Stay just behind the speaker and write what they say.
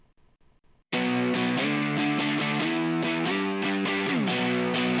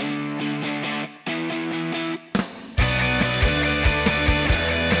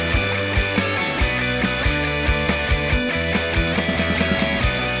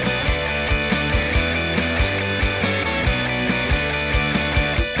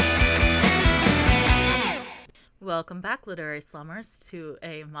Welcome back, literary slummers, to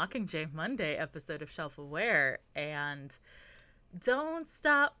a Mockingjay Monday episode of Shelf Aware. And don't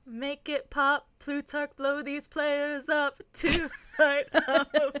stop, make it pop, Plutarch, blow these players up. Tonight I'm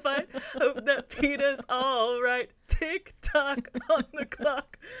a fight, hope that Peter's alright. Tick-tock on the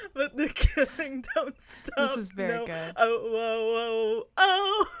clock, but the killing don't stop. This is very good. Oh, whoa, whoa,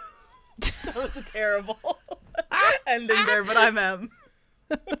 oh. That was a terrible ending there, but I'm Em.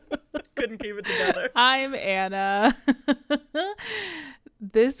 Couldn't keep it together. I'm Anna.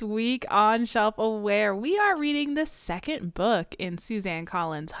 This week on Shelf Aware, we are reading the second book in Suzanne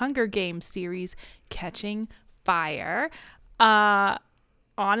Collins' Hunger Games series, Catching Fire.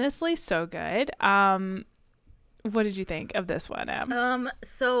 Honestly, so good. What did you think of this one, Em?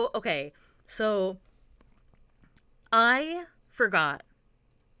 So I forgot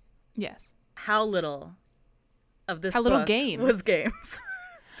Yes. how little of this How little book games. was games.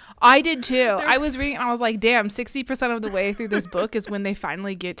 I did too. I was reading and I was like, damn, 60% of the way through this book is when they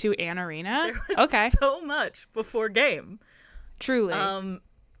finally get to Anne Arena. There was Okay. so much before game. Truly. And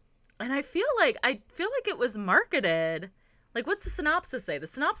I feel like it was marketed. Like, what's the synopsis say? The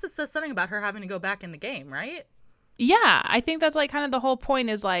synopsis says something about her having to go back in the game, right? Yeah, I think that's like kind of the whole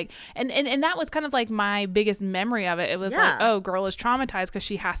point is like, and that was kind of like my biggest memory of it. It was like, oh, girl is traumatized because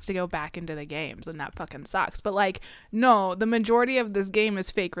she has to go back into the games, and that fucking sucks. But like, no, the majority of this game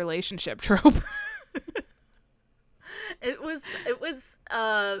is fake relationship trope. It was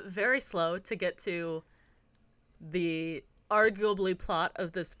very slow to get to the arguably plot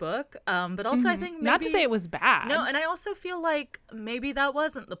of this book. But also I think maybe, not to say it was bad. No, and I also feel like maybe that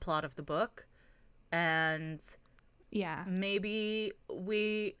wasn't the plot of the book, and yeah, maybe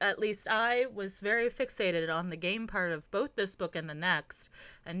at least I was very fixated on the game part of both this book and the next,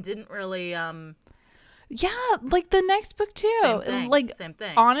 and didn't really yeah, like the next book too. Same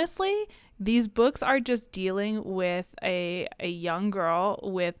thing. Honestly, these books are just dealing with a young girl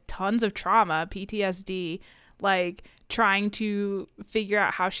with tons of trauma, PTSD, like trying to figure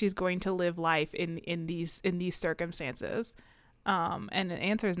out how she's going to live life in these circumstances. And the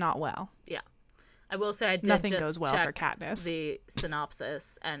answer is not well. Yeah. I will say I did Nothing just goes well check for Katniss. The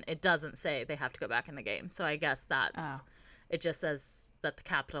synopsis, and it doesn't say they have to go back in the game. So I guess it just says that the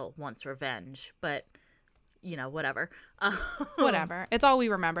Capitol wants revenge, but you know, whatever. Whatever. It's all we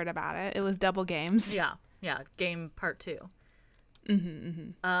remembered about it. It was double games. Yeah. Game part 2.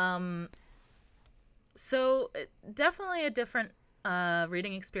 So definitely a different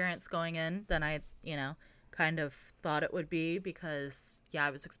reading experience going in than I, kind of thought it would be, because I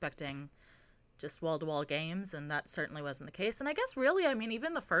was expecting just wall-to-wall games, and that certainly wasn't the case. And I guess really, I mean,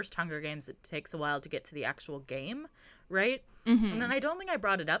 even the first Hunger Games, it takes a while to get to the actual game, right? And then I don't think I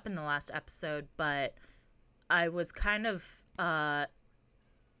brought it up in the last episode, but I was kind of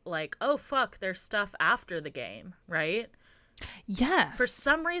like, oh fuck, there's stuff after the game, right? Yes. For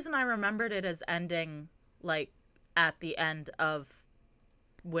some reason I remembered it as ending like at the end of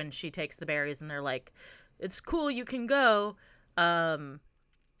when she takes the berries and they're like, it's cool, you can go.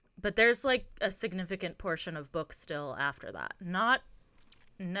 But there's like a significant portion of book still after that. Not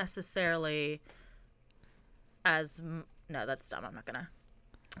necessarily as no, that's dumb. I'm not gonna.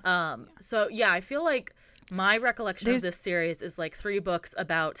 So yeah, I feel like my recollection of this series is like 3 books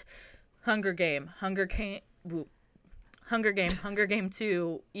about Hunger Game 2,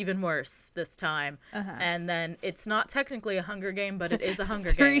 even worse this time. And then it's not technically a Hunger Game, but it is a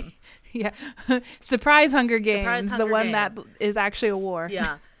Hunger Game. Yeah. Surprise Hunger Games, the one that is actually a war.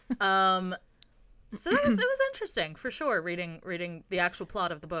 Yeah. So it was interesting for sure, reading the actual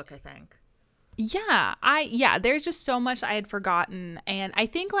plot of the book, I think. Yeah, there's just so much I had forgotten, and I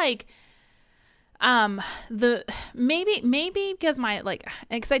think like maybe because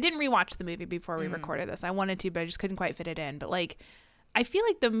because I didn't rewatch the movie before we recorded this. I wanted to, but I just couldn't quite fit it in. But like, I feel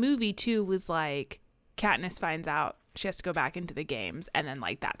like the movie too was like Katniss finds out she has to go back into the games, and then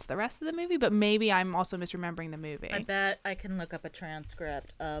like that's the rest of the movie. But maybe I'm also misremembering the movie. I bet I can look up a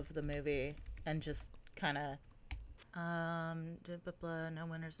transcript of the movie and just kind of no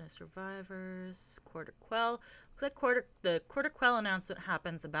winners, no survivors. Quarter Quell. Looks like the Quarter Quell announcement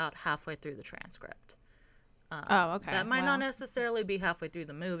happens about halfway through the transcript. Okay. That might not necessarily be halfway through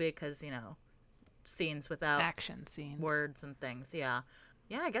the movie, because scenes without action scenes, words and things. Yeah.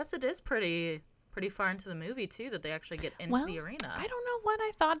 I guess it is pretty far into the movie too that they actually get into the arena. I don't know what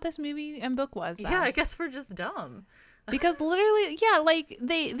I thought this movie and book was then. Yeah, I guess we're just dumb. Because literally, like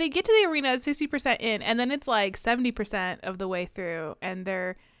they get to the arena at 60% in, and then it's like 70% of the way through, and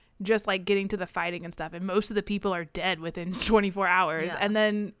they're just like getting to the fighting and stuff, and most of the people are dead within 24 hours. And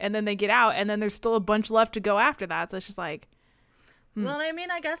then they get out, and then there's still a bunch left to go after that. So it's just like well, I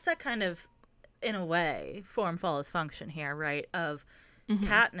mean, I guess that kind of in a way, form follows function here, right? Of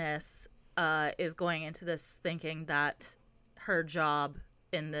Katniss is going into this thinking that her job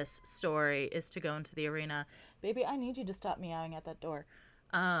in this story is to go into the arena. Baby, I need you to stop meowing at that door.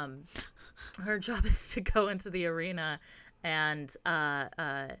 Her job is to go into the arena and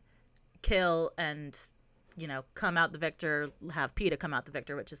kill and, you know, come out the victor, have Peeta come out the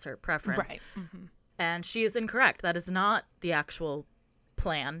victor, which is her preference. Right. Mm-hmm. And she is incorrect. That is not the actual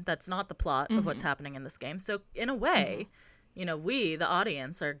plan. That's not the plot of what's happening in this game. So in a way, you know, we, the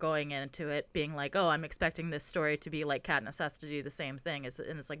audience, are going into it being like, oh, I'm expecting this story to be like Katniss has to do the same thing.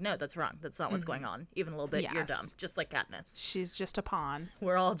 And it's like, no, that's wrong. That's not what's going on. Even a little bit, you're dumb. Just like Katniss. She's just a pawn.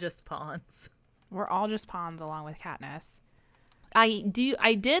 We're all just pawns. We're all just pawns along with Katniss. I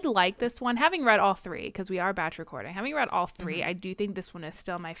did like this one, having read all three, because we are batch recording. Having read all three, I do think this one is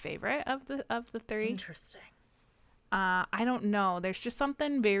still my favorite of the three. Interesting. I don't know. There's just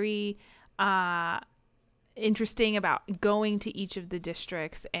something very interesting about going to each of the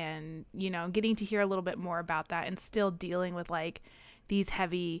districts and, you know, getting to hear a little bit more about that and still dealing with like these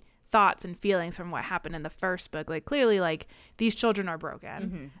heavy thoughts and feelings from what happened in the first book. Like clearly, like these children are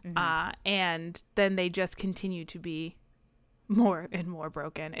broken, and then they just continue to be more and more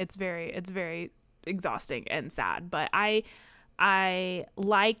broken. It's very exhausting and sad, but I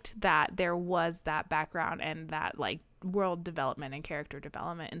liked that there was that background and that like world development and character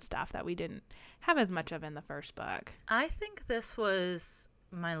development and stuff that we didn't have as much of in the first book. I think this was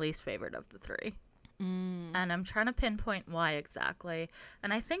my least favorite of the three. And I'm trying to pinpoint why exactly.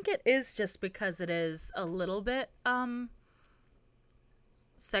 And I think it is just because it is a little bit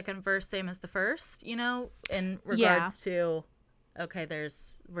second verse same as the first, you know, in regards to okay,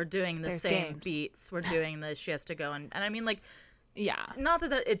 we're doing the same games. beats. We're doing this. She has to go and I mean, like, yeah, not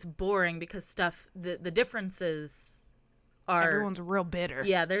that it's boring because the differences are everyone's real bitter.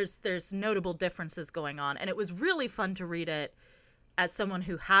 Yeah, there's notable differences going on, and it was really fun to read it as someone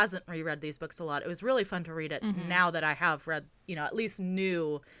who hasn't reread these books a lot. It was really fun to read it now that I have read, you know, at least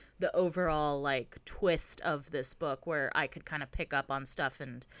knew the overall like twist of this book, where I could kind of pick up on stuff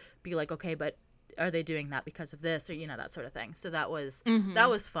and be like, okay, but are they doing that because of this, or you know, that sort of thing. So that was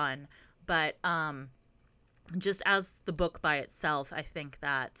fun. But just as the book by itself, I think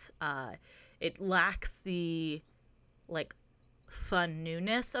that it lacks the like fun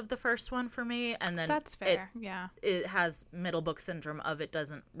newness of the first one for me, and then that's fair. It has middle book syndrome of it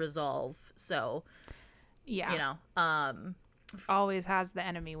doesn't resolve. So you know, always has the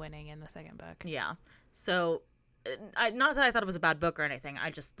enemy winning in the second book. Yeah. So not that I thought it was a bad book or anything.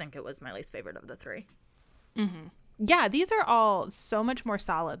 I just think it was my least favorite of the three. Yeah, these are all so much more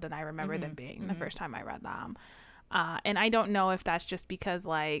solid than I remember them being the first time I read them. And I don't know if that's just because,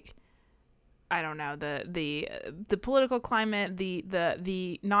 like, I don't know, the political climate,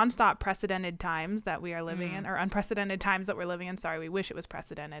 the nonstop precedented times that we are living in, or unprecedented times that we're living in. Sorry, we wish it was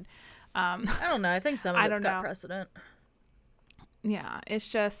precedented. I don't know. I think some of it's got precedent. Yeah, it's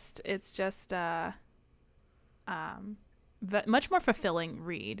just much more fulfilling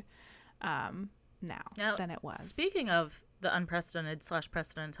read now than it was. Speaking of the unprecedented /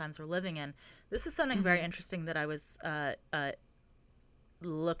 precedented times we're living in, this is something very interesting that I was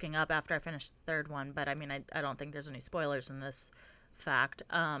looking up after I finished the third one, but I mean, I don't think there's any spoilers in this fact.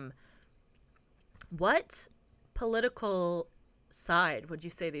 What political side would you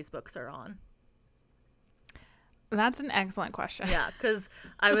say these books are on? That's an excellent question. Yeah, because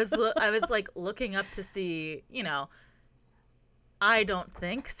I was like looking up to see, you know, I don't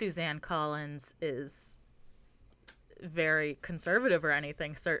think Suzanne Collins is very conservative or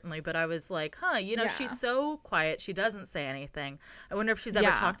anything, certainly, but I was like, you know, she's so quiet. She doesn't say anything. I wonder if she's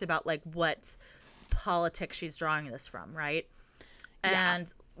ever talked about like what politics she's drawing this from, right?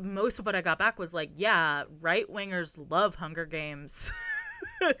 And most of what I got back was like, yeah, right wingers love Hunger Games.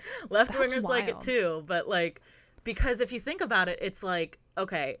 Left wingers like it too, but like, because if you think about it, it's like,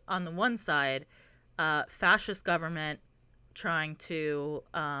 okay, on the one side, fascist government trying to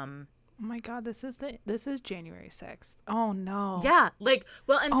oh my god, this is January 6th. Oh no. Yeah, like,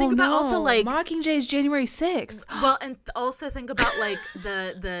 well, and think about also like Mockingjays January 6th. Well, and also think about like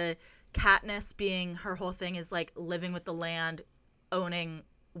the Katniss being, her whole thing is like living with the land, owning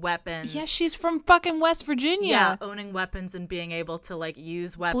weapons. Yeah, she's from fucking West Virginia. Yeah, owning weapons and being able to like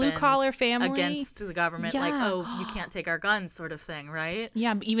use weapons, blue collar family against the government. Like, oh, you can't take our guns, sort of thing, right?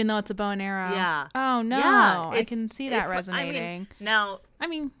 Yeah, even though it's a bow and arrow. Yeah. Oh no, yeah, I can see that resonating. I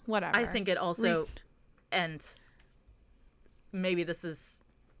mean, whatever. I think it also, and maybe this is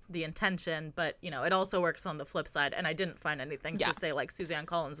the intention, but you know, it also works on the flip side. And I didn't find anything to say like Suzanne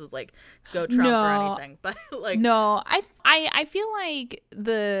Collins was like go Trump or anything, but like no, I feel like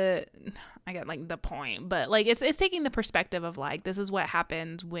I get like the point, but like it's taking the perspective of like this is what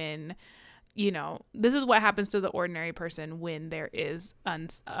happens when, you know, this is what happens to the ordinary person when there is an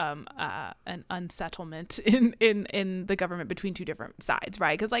unsettlement in the government between two different sides,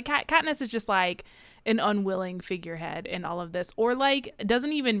 right? Because like Katniss is just like an unwilling figurehead in all of this, or like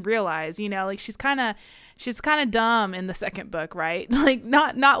doesn't even realize, you know, like she's kind of dumb in the second book, right? Like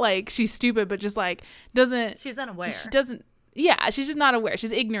not like she's stupid, but just like she's unaware. She doesn't. Yeah, she's just not aware.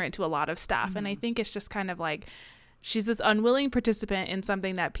 She's ignorant to a lot of stuff, and I think it's just kind of like. She's this unwilling participant in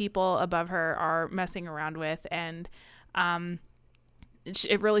something that people above her are messing around with, and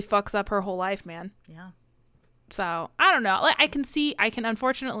it really fucks up her whole life, man. Yeah. So I don't know. Like I can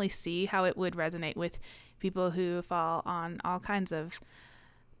unfortunately see how it would resonate with people who fall on all kinds of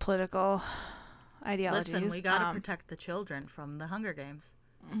political ideologies. Listen, we gotta protect the children from the Hunger Games.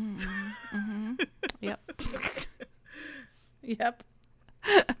 Yep. Yep.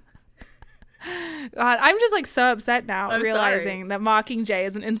 God, I'm just like so upset now realizing that Mockingjay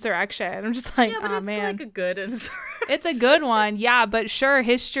is an insurrection. I'm just like, but oh it's man, like a good insurrection. It's a good one, yeah. But sure,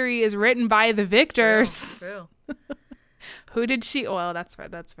 history is written by the victors. True. Who did she? Well, that's for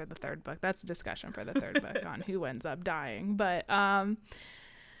the third book. That's a discussion for the third book on who ends up dying. But yeah,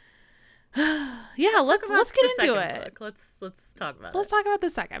 let's get into it. Let's talk about it. Let's talk about the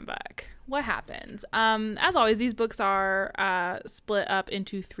second book. What happens? As always, these books are split up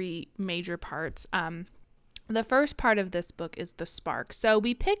into 3 major parts. The first part of this book is the spark. So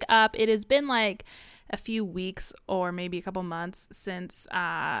we pick up, it has been like a few weeks or maybe a couple months since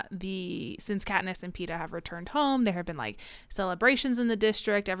Katniss and Peeta have returned home. There have been like celebrations in the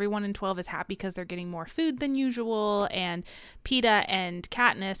district. Everyone in 12 is happy because they're getting more food than usual. And Peeta and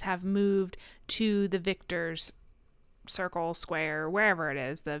Katniss have moved to the Victor's Circle, Square, wherever it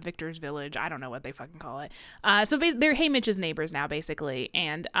is, the Victor's Village. I don't know what they fucking call it. So they're Haymitch's neighbors now, basically.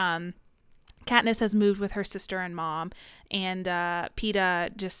 And Katniss has moved with her sister and mom, and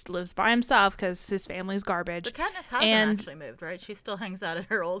Peeta just lives by himself because his family's garbage. But Katniss hasn't actually moved, right? She still hangs out at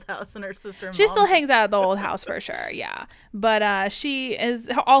her old house, and her sister and she mom still hangs out at the old house for sure, yeah. But she is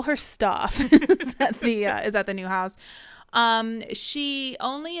all her stuff is at the new house. She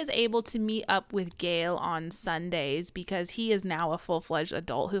only is able to meet up with Gale on Sundays because he is now a full-fledged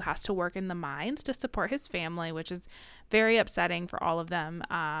adult who has to work in the mines to support his family, which is very upsetting for all of them,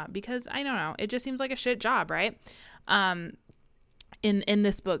 because I don't know, it just seems like a shit job, right? In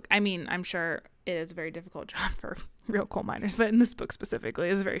this book, I mean, I'm sure it is a very difficult job for real coal miners, but in this book specifically,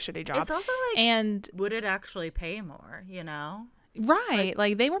 it's a very shitty job. It's also like, and would it actually pay more, you know? Right,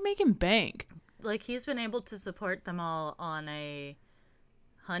 like they were making bank. Like, he's been able to support them all on a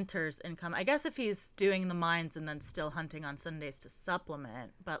hunter's income. I guess if he's doing the mines and then still hunting on Sundays to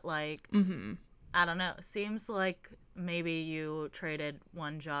supplement. But, like, I don't know. Seems like maybe you traded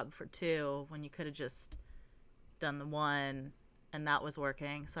one job for 2 when you could have just done the one and that was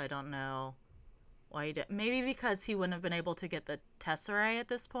working. So I don't know why you did. Maybe because he wouldn't have been able to get the Tesserae at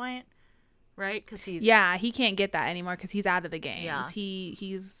this point. Right? Because he can't get that anymore because he's out of the games. Yeah.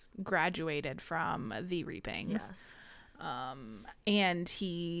 He's graduated from the Reapings. Yes. And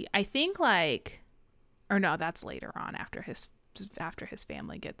I think like, or no, that's later on after his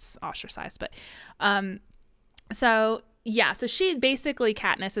family gets ostracized. But, so she basically,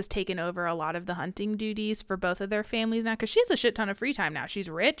 Katniss has taken over a lot of the hunting duties for both of their families now because she has a shit ton of free time now. She's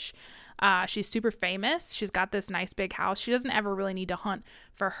rich. She's super famous. She's got this nice big house. She doesn't ever really need to hunt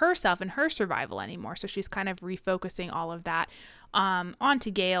for herself and her survival anymore. So she's kind of refocusing all of that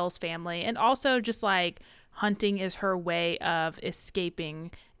onto Gale's family. And also just like hunting is her way of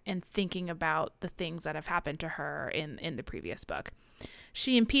escaping and thinking about the things that have happened to her in the previous book.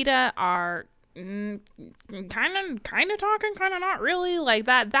 She and Peeta are kind of talking, kind of not really, like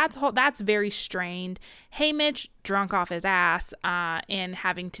that's very strained. Haymitch drunk off his ass and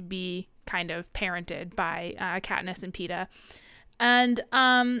having to be kind of parented by Katniss and Peeta,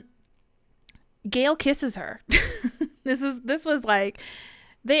 and Gale kisses her. This was like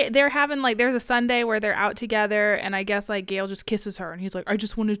they're having like, there's a Sunday where they're out together, and I guess like Gale just kisses her and he's like, I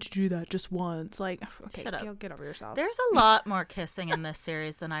just wanted to do that just once. Like, okay, Gale, get over yourself. There's a lot more kissing in this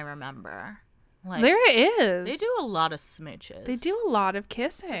series than I remember. Like, there is. They do a lot of smooches. They do a lot of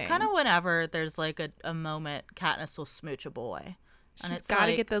kissing. Just kind of whenever there's like a moment, Katniss will smooch a boy. And She's got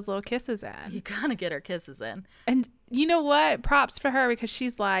to get those little kisses in. You got to get her kisses in. And you know what? Props for her, because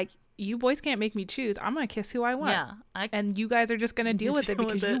she's like, you boys can't make me choose. I'm going to kiss who I want. Yeah. And you guys are just going to deal with it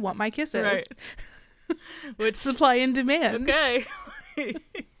because you want my kisses. Right. Which supply and demand. Okay.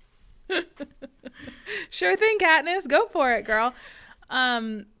 Sure thing, Katniss. Go for it, girl.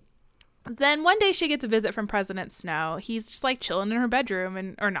 Then one day she gets a visit from President Snow. He's just like chilling in her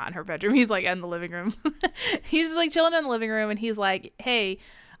bedroom, or not in her bedroom. He's like in the living room. He's like chilling in the living room, and he's like, "Hey,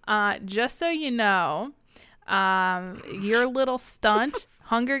 just so you know, your little stunt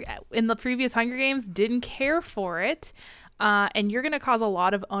in the previous Hunger Games didn't care for it, and you're gonna cause a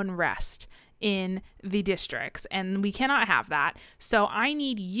lot of unrest in the districts, and we cannot have that. So I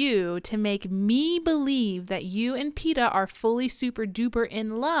need you to make me believe that you and PETA are fully super duper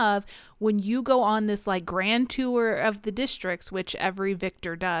in love when you go on this like grand tour of the districts, which every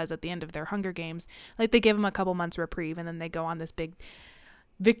victor does at the end of their Hunger Games. Like they give them a couple months reprieve, and then they go on this big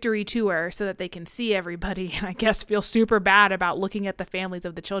victory tour so that they can see everybody and I guess feel super bad about looking at the families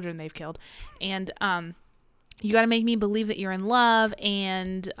of the children they've killed. And you got to make me believe that you're in love,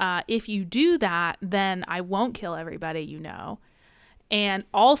 and if you do that, then I won't kill everybody, you know. And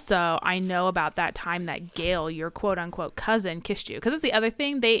also, I know about that time that Gale, your quote-unquote cousin, kissed you. Because that's the other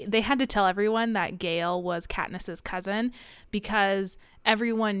thing. They had to tell everyone that Gale was Katniss's cousin because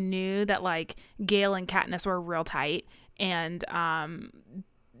everyone knew that, like, Gale and Katniss were real tight. And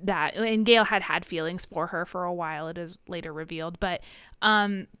Gale had feelings for her for a while. It is later revealed. But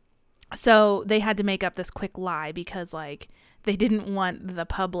so they had to make up this quick lie because, like, they didn't want the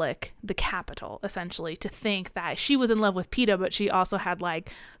public, the capital, essentially, to think that she was in love with PETA, but she also had,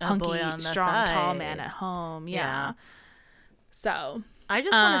 like, hunky, strong, tall man at home. Yeah. So I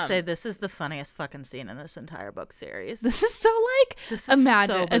just want to say this is the funniest fucking scene in this entire book series. This is so, like, just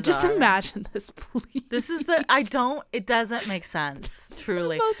imagine this, please. This is it doesn't make sense,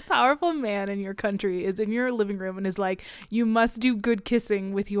 truly. The most powerful man in your country is in your living room and is like, you must do good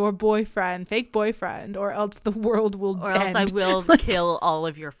kissing with your boyfriend, fake boyfriend, or else the world will end. Or else I will kill all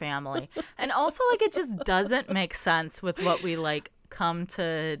of your family. And also, like, it just doesn't make sense with what we, like, come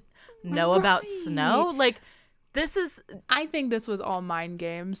to know about Snow. Like, I think this was all mind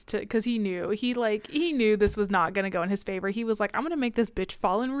games because he knew this was not going to go in his favor. He was like, I'm going to make this bitch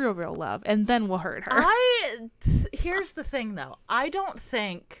fall in real love and then we'll hurt her. Here's the thing though. I don't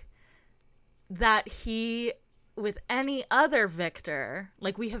think that he, with any other victor,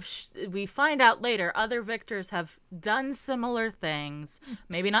 like we find out later, other victors have done similar things,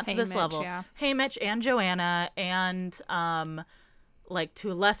 maybe not to this level. Yeah. Haymitch and Joanna and, like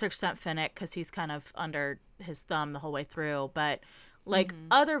to a lesser extent Finnick, because he's kind of under his thumb the whole way through, but like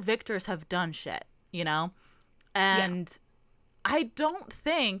other victors have done shit, you know? And I don't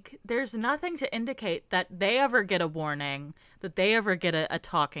think there's nothing to indicate that they ever get a warning, that they ever get a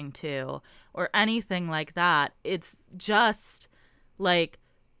talking to or anything like that. It's just like,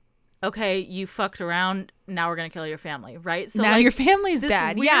 okay, you fucked around, now we're gonna kill your family, right? So now like, your family's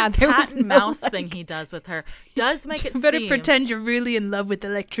dead. Yeah, there cat and mouse thing he does with her does make it better pretend you're really in love with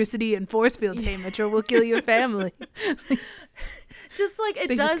electricity and force fields, Haymitch, or we'll kill your family. Just like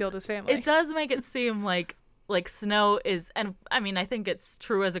they just killed his family. It does make it seem like Snow is, and I mean I think it's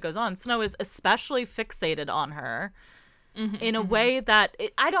true as it goes on, Snow is especially fixated on her. In a way that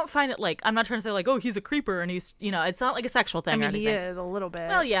I don't find it like, I'm not trying to say like, oh, he's a creeper and he's, you know, it's not like a sexual thing. I mean, or anything. He is a little bit.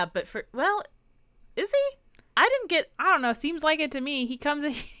 Well, yeah, but is he? I don't know. Seems like it to me. He comes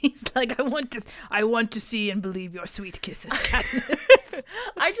and he's like, I want to see and believe your sweet kisses, Katniss.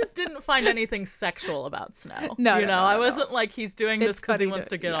 I just didn't find anything sexual about Snow. No, I wasn't like he's doing this because he wants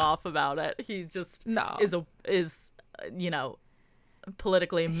to get off about it. He just is you know,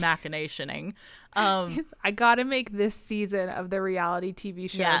 politically machinationing. I gotta make this season of the reality TV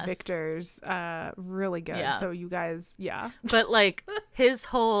show Victors really good. Yeah. So you guys, but like his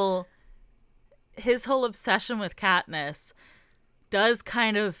whole obsession with Katniss does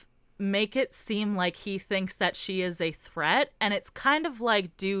kind of make it seem like he thinks that she is a threat, and it's kind of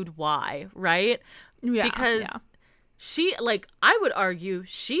like, dude, why, right? Because she, like, I would argue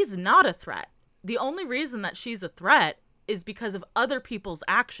she's not a threat. The only reason that she's a threat is because of other people's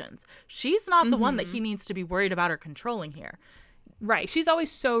actions. She's not the one that he needs to be worried about or controlling here. Right. She's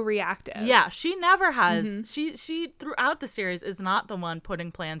always so reactive. Yeah, she never has. She throughout the series is not the one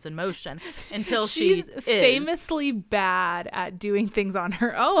putting plans in motion until she's famously bad at doing things on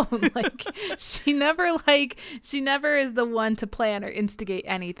her own. Like she never is the one to plan or instigate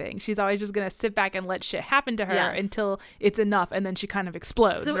anything. She's always just going to sit back and let shit happen to her until it's enough, and then she kind of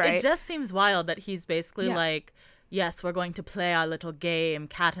explodes, so right? It just seems wild that he's basically like, yes, we're going to play our little game,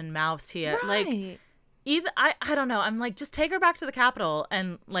 cat and mouse here. Right. Like, I don't know. I'm like, just take her back to the Capitol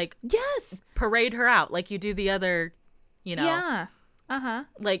and like, parade her out like you do the other, you know,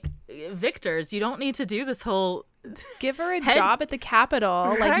 like victors. You don't need to do this whole Give her a job at the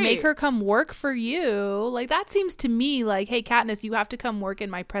Capitol. Like, make Right. her come work for you. Like, that seems to me like, hey, Katniss, you have to come work in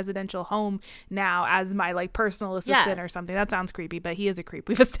my presidential home now as my, like, personal assistant or Yes. something. That sounds creepy, but he is a creep.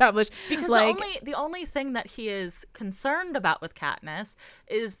 We've established. Because like, the only thing that he is concerned about with Katniss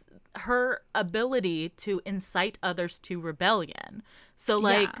is her ability to incite others to rebellion. So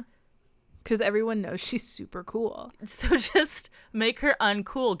like, because everyone knows she's super cool. so just make her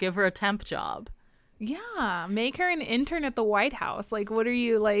uncool, give her a temp job. Yeah, make her an intern at the White House. Like, what are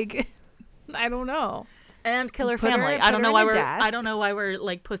you, like? I don't know. And kill her Put her- family. put I don't her know in why a I desk. don't know why we're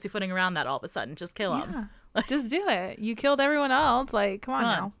like pussyfooting around that all of a sudden. Just kill them. Yeah, just do it. You killed everyone else. Like, come on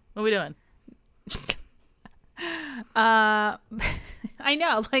Come now. on. What are we doing? I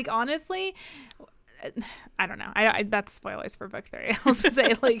know. Like, honestly, I don't know. I that's spoilers for book 3. I'll just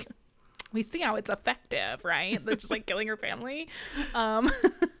say, like, we see how it's effective, right? They're just like killing her family.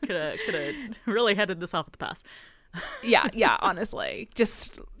 Could have really headed this off at the pass. Yeah, honestly,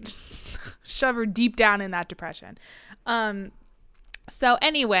 just shove her deep down in that depression. So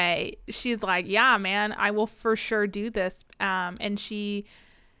anyway, she's like, yeah, man, I will for sure do this. And she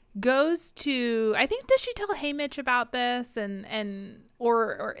goes to, I think, does she tell Haymitch about this? And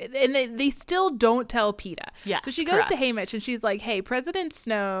they still don't tell PETA. Yes, So she goes to correct. Haymitch and she's like, hey, President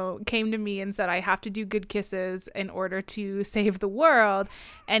Snow came to me and said I have to do good kisses in order to save the world.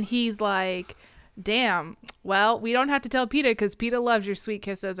 And he's like, damn, well, we don't have to tell PETA because PETA loves your sweet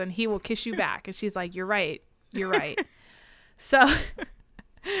kisses and he will kiss you back. And she's like, you're right. So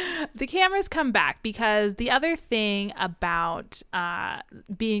the cameras come back because the other thing about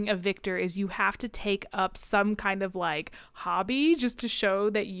being a victor is you have to take up some kind of like hobby just to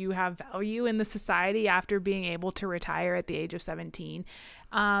show that you have value in the society after being able to retire at the age of 17.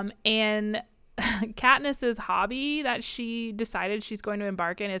 And Katniss's hobby that she decided she's going to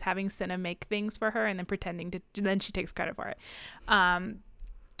embark in is having Cinna make things for her and then pretending to, then she takes credit for it.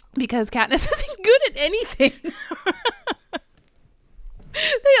 Because Katniss isn't good at anything.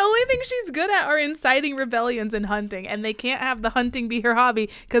 The only thing she's good at are inciting rebellions and hunting, and they can't have the hunting be her hobby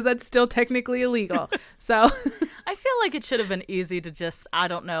because that's still technically illegal. So I feel like it should have been easy to just, I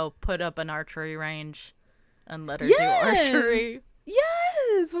don't know, put up an archery range and let her do archery.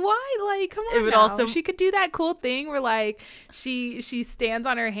 Yes. Why? Like, come on. It would now. also- She could do that cool thing where like she stands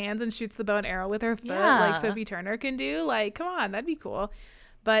on her hands and shoots the bow and arrow with her foot, like Yeah. Sophie Turner can do. Like, come on, that'd be cool.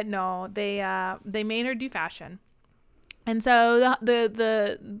 But no, they made her do fashion. And so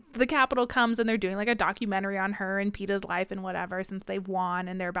the Capitol comes and they're doing like a documentary on her and PETA's life and whatever since they've won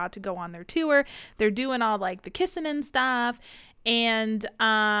and they're about to go on their tour. They're doing all like the kissing and stuff. And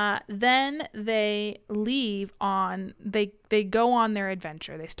then they leave on, they go on their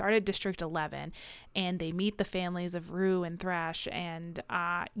adventure. They start at District 11 and they meet the families of Rue and Thresh and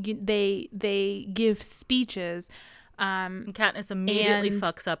they give speeches. And Katniss immediately and-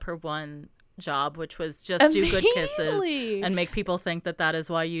 fucks up her one job, which was just do good kisses Immediately. and make people think that that is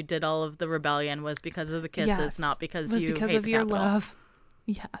why you did all of the rebellion was because of the kisses, Yes. not because was you because hate of the your Capitol. love.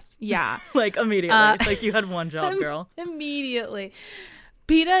 Yes. Yeah. Like immediately, like you had one job, girl. Immediately.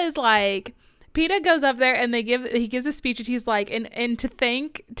 PETA goes up there and he gives a speech and he's like, and to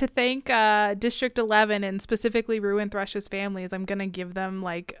thank District 11 and specifically Rue and Thresh's families, I'm gonna give them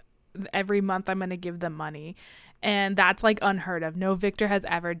like every month I'm gonna give them money. And that's like unheard of. No victor has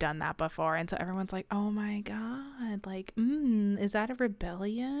ever done that before. And so everyone's like, oh my God, like, is that a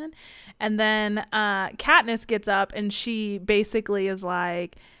rebellion? And then Katniss gets up and she basically is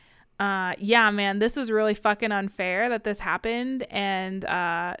like, yeah, man, this was really fucking unfair that this happened. And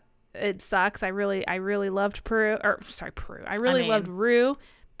it sucks. I really loved Prue. I really loved Rue.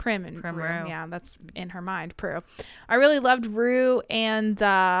 Prim and Rue. Rue. Yeah, that's in her mind, Prue. I really loved Rue and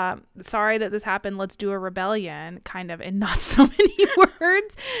sorry that this happened. Let's do a rebellion, kind of, in not so many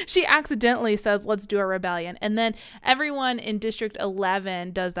words. She accidentally says, let's do a rebellion. And then everyone in District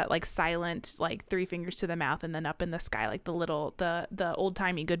 11 does that like silent, like 3 fingers to the mouth and then up in the sky, like the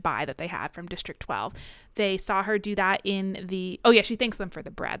old-timey goodbye that they had from District 12. They saw her do that in she thanks them for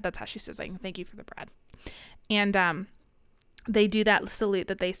the bread. That's how she says, like, thank you for the bread. And they do that salute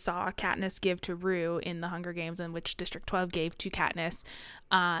that they saw Katniss give to Rue in the Hunger Games, in which District 12 gave to Katniss.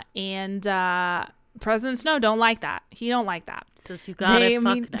 And President Snow don't like that. He don't like that. Says you gotta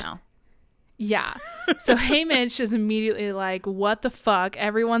fuck now. Yeah. So Haymitch is immediately like, what the fuck?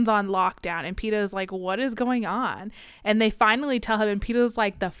 Everyone's on lockdown. And PETA is like, what is going on? And they finally tell him, and PETA's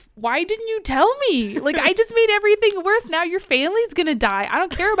like, why didn't you tell me? Like, I just made everything worse. Now your family's gonna die. I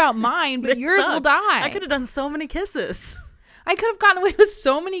don't care about mine, but yours will die. I could have done so many kisses. I could have gotten away with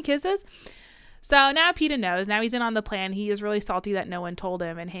so many kisses. So now PETA knows. Now he's in on the plan. He is really salty that no one told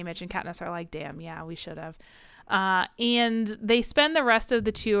him. And Haymitch and Katniss are like, damn, yeah, we should have. And they spend the rest of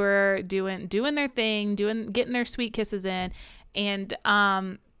the tour doing their thing, getting their sweet kisses in. And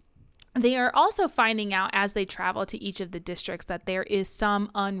they are also finding out as they travel to each of the districts that there is some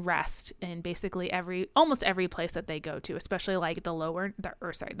unrest in basically almost every place that they go to, especially like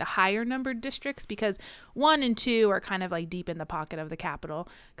the higher numbered districts, because 1 and 2 are kind of like deep in the pocket of the capital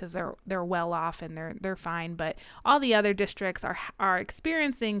because they're well off and they're fine. But all the other districts are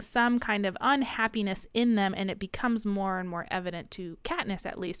experiencing some kind of unhappiness in them, and it becomes more and more evident to Katniss,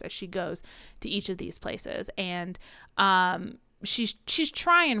 at least, as she goes to each of these places. And she's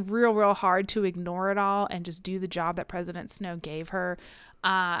trying real hard to ignore it all and just do the job that President Snow gave her.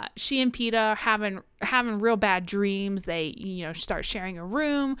 She and Peeta having real bad dreams. They, start sharing a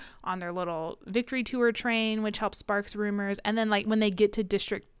room on their little victory tour train, which helps sparks rumors. And then like when they get to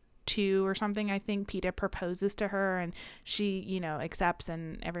District 2 or something, I think Peeta proposes to her and she, accepts,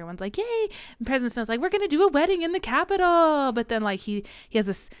 and everyone's like, yay. And President Snow's like, we're going to do a wedding in the Capitol. But then like he has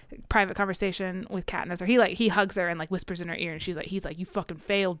this private conversation with Katniss, or he hugs her and like whispers in her ear, and he's like, you fucking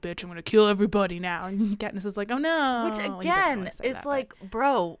failed, bitch. I'm going to kill everybody now. And Katniss is like, oh no. Which again is like,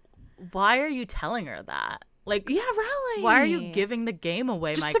 bro, why are you telling her that? Like, yeah, really. Why are you giving the game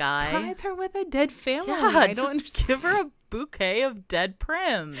away, just my guy? Surprise her with a dead family. Yeah, I don't understand. Give her a bouquet of dead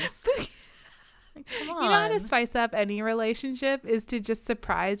prims. Like, come on. You know how to spice up any relationship is to just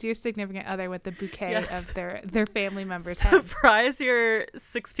surprise your significant other with a bouquet of their family members' heads. Surprise your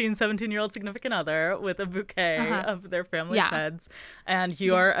 16, 17-year-old significant other with a bouquet of their family's heads. And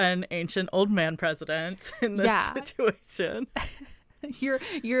you are an ancient old man president in this situation. Your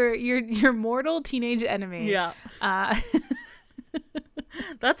mortal teenage enemy. Yeah.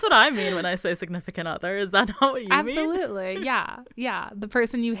 That's what I mean when I say significant other. Is that not what you mean? Absolutely. Yeah. The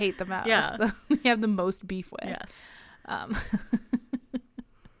person you hate the most. Yeah. You have the most beef with. Yes.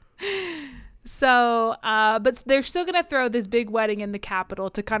 So, but they're still going to throw this big wedding in the Capitol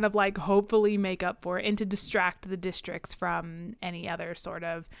to kind of like hopefully make up for it and to distract the districts from any other sort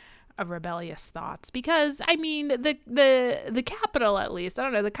of rebellious thoughts, because I mean the capital, at least, I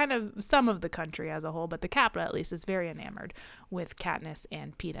don't know, the kind of some of the country as a whole, but the capital at least is very enamored with Katniss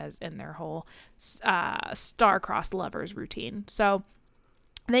and Peeta's and their whole star-crossed lovers routine. So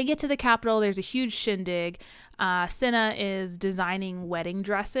they get to the Capitol. There's a huge shindig. Cinna is designing wedding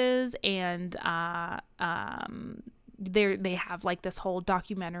dresses, and they have like this whole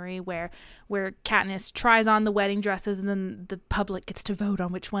documentary where Katniss tries on the wedding dresses, and then the public gets to vote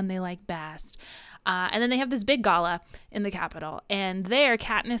on which one they like best. And then they have this big gala in the Capitol, and there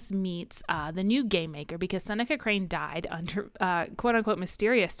Katniss meets the new game maker, because Seneca Crane died under quote unquote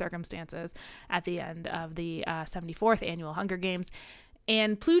mysterious circumstances at the end of the 74th annual Hunger Games.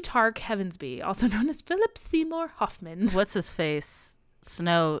 And Plutarch Heavensby, also known as Philip Seymour Hoffman. What's his face?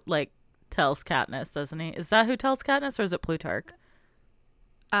 Snow tells Katniss, doesn't he? Is that who tells Katniss, or is it Plutarch?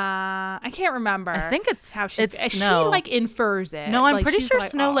 I can't remember. I think it's Snow. She infers it. No, I'm pretty sure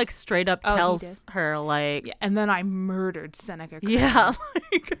Snow straight up tells her and then I murdered Seneca Crane. Yeah,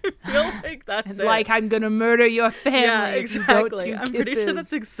 I feel like that's it. Like, I'm gonna murder your family. Yeah, exactly. I'm pretty sure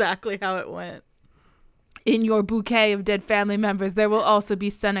that's exactly how it went. In your bouquet of dead family members, there will also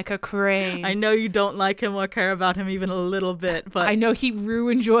be Seneca Crane. I know you don't like him or care about him even a little bit, but I know he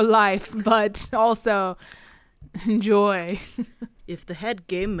ruined your life, but also enjoy. If the head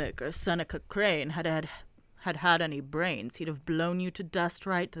game maker, Seneca Crane, had any brains, he'd have blown you to dust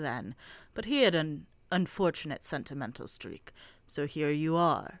right then. But he had an unfortunate sentimental streak. So here you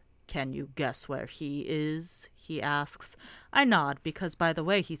are. Can you guess where he is? He asks. I nod, because by the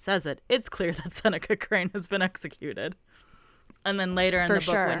way he says it, it's clear that Seneca Crane has been executed. And then later in the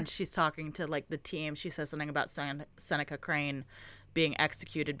book, when she's talking to the team, she says something about Seneca Crane being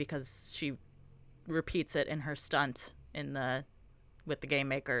executed because she repeats it in her stunt with the game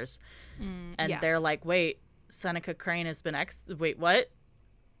makers. And they're like, wait, Seneca Crane has been wait, what?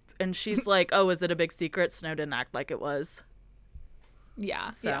 And she's like, oh, is it a big secret? Snow didn't act like it was.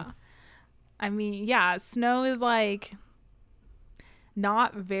 Yeah. I mean, Snow is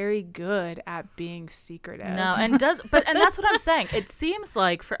not very good at being secretive. No, and that's what I'm saying. It seems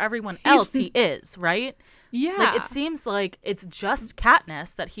like for everyone else he is, right? Yeah. It seems like it's just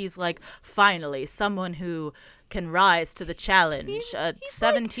Katniss that he's finally someone who can rise to the challenge. A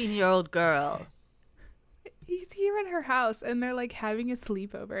 17-year-old girl. He's here in her house, and they're having a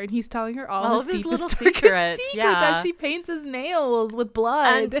sleepover, and he's telling her all of his little secrets. Yeah, as she paints his nails with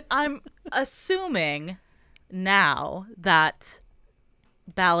blood. And I'm assuming now that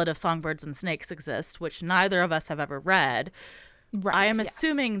Ballad of Songbirds and Snakes exists, which neither of us have ever read. Right. I am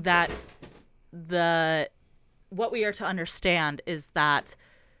assuming that what we are to understand is that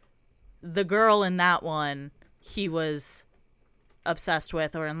the girl in that one he was obsessed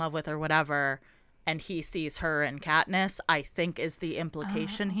with or in love with or whatever, and he sees her in Katniss, I think is the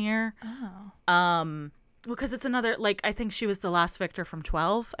implication here. Because it's another, like, I think she was the last victor from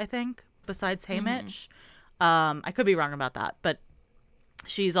 12, I think, besides Haymitch. I could be wrong about that, but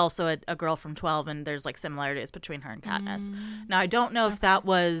she's also a girl from 12, and there's like similarities between her and Katniss. Now, I don't know if that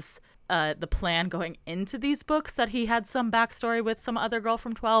was the plan going into these books, that he had some backstory with some other girl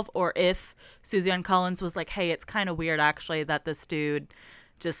from 12, or if Suzanne Collins was like, hey, it's kind of weird actually that this dude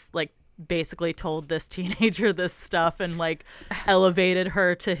just like basically told this teenager this stuff and like elevated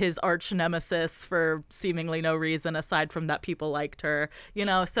her to his arch nemesis for seemingly no reason aside from that people liked her, you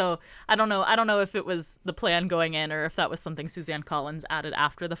know. So I don't know if it was the plan going in or if that was something Suzanne Collins added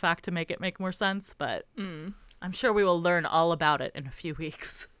after the fact to make it make more sense, but I'm sure we will learn all about it in a few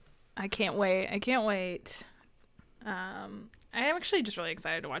weeks. I can't wait. I am actually just really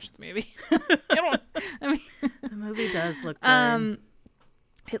excited to watch the movie. The movie does look good.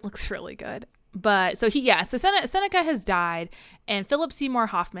 It looks really good. But so Seneca has died, and Philip Seymour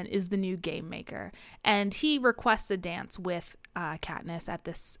Hoffman is the new game maker, and he requests a dance with Katniss at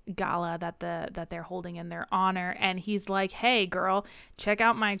this gala that they're holding in their honor. And he's like, "Hey, girl, check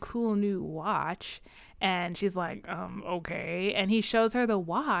out my cool new watch." And she's like, okay. And he shows her the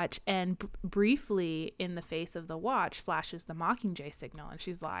watch, and briefly in the face of the watch flashes the Mockingjay signal, and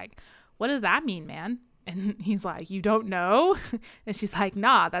she's like, "What does that mean, man?" And he's like, "You don't know?" And she's like,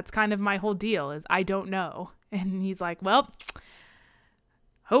 "Nah, that's kind of my whole deal, is I don't know." And he's like, "Well,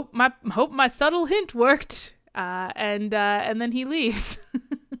 hope my subtle hint worked." And then he leaves.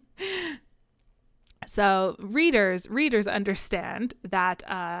 So readers understand that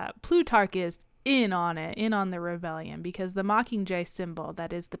Plutarch is in on the rebellion, because the Mockingjay symbol,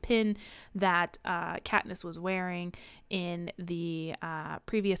 that is the pin that Katniss was wearing in the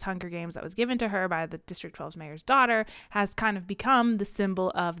previous Hunger Games that was given to her by the District 12's mayor's daughter, has kind of become the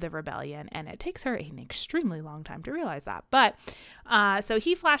symbol of the rebellion, and it takes her an extremely long time to realize that. But so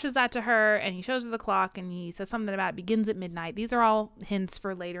he flashes that to her, and he shows her the clock, and he says something about it begins at midnight. These are all hints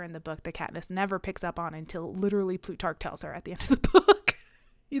for later in the book that Katniss never picks up on until literally Plutarch tells her at the end of the book.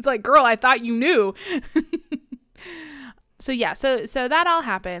 He's like, "Girl, I thought you knew." So that all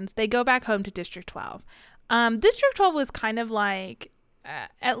happens. They go back home to District 12. District 12 was kind of like,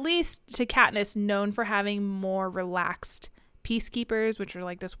 at least to Katniss, known for having more relaxed peacekeepers, which are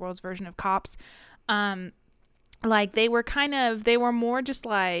like this world's version of cops. Like they were more just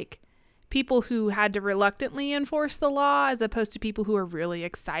like people who had to reluctantly enforce the law, as opposed to people who are really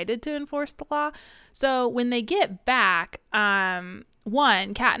excited to enforce the law. So when they get back,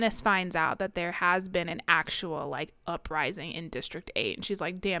 Katniss finds out that there has been an actual like uprising in District 8, and she's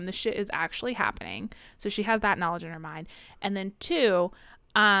like, damn, this shit is actually happening. So she has that knowledge in her mind. And then 2,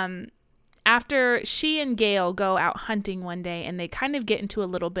 after she and Gale go out hunting one day, and they kind of get into a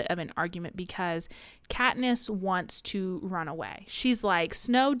little bit of an argument because Katniss wants to run away. She's like,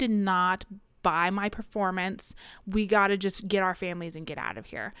 Snow did not buy my performance. We got to just get our families and get out of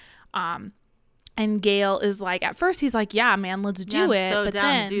here. And Gale is like, at first he's like, yeah, man, let's do it. So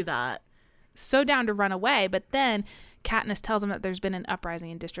down to do that. So down to run away. But then Katniss tells him that there's been an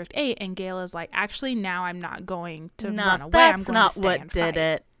uprising in District 8, and Gale is like, actually, now I'm not going to run away. I'm going to stay and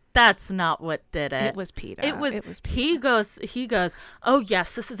fight. That's not what did it. It was Peeta. It was Peeta. He goes, "Oh,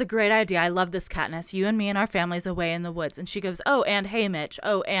 yes, this is a great idea. I love this, Katniss. You and me and our families away in the woods." And she goes, "Oh, and Haymitch.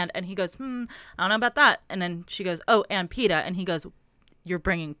 Oh, and he goes, I don't know about that." And then she goes, "Oh, and Peeta." And he goes, "You're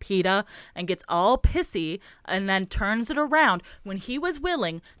bringing Peeta," and gets all pissy, and then turns it around when he was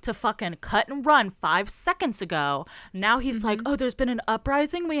willing to fucking cut and run 5 seconds ago. Now he's like, "Oh, there's been an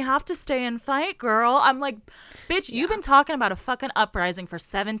uprising. We have to stay and fight, girl." I'm like, bitch, you've been talking about a fucking uprising for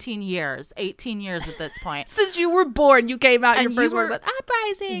 17 years, 18 years at this point. Since you were born, you came out, and your first word was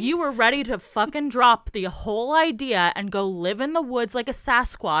uprising. You were ready to fucking drop the whole idea and go live in the woods like a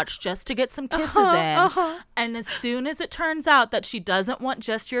Sasquatch just to get some kisses in. And as soon as it turns out that she doesn't want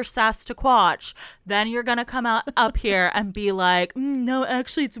just your sass to quatch, then you're gonna come out up here and be like, no,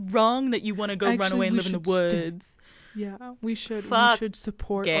 actually it's wrong that you want to go run away and live in the woods. Yeah, we should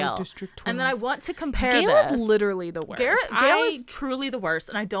support Gale. our District 12. And then I want to compare Gale this. is literally the worst. Gale is truly the worst,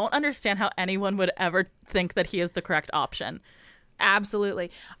 and I don't understand how anyone would ever think that he is the correct option.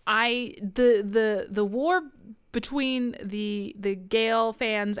 Absolutely. The war between the Gale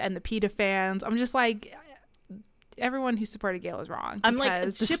fans and the Peeta fans, I'm just like, everyone who supported Gale is wrong. I'm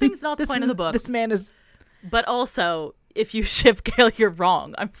like, shipping's not the point of the book. This man is... But also, if you ship Gale, you're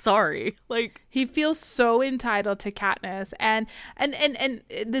wrong. I'm sorry. Like, he feels so entitled to Katniss, and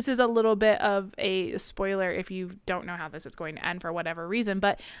this is a little bit of a spoiler if you don't know how this is going to end for whatever reason,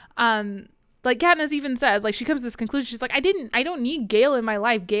 but Like Katniss even says, like she comes to this conclusion. She's like, I don't need Gale in my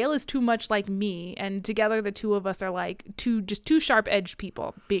life. Gale is too much like me. And together the two of us are like two sharp-edged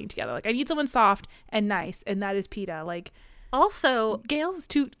people being together. Like I need someone soft and nice. And that is Peeta. Like also Gale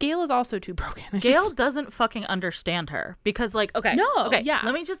is also too broken. It's Gale just, doesn't fucking understand her because like, okay, yeah.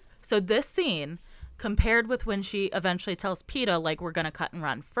 Let me just, so this scene compared with when she eventually tells Peeta, like, we're going to cut and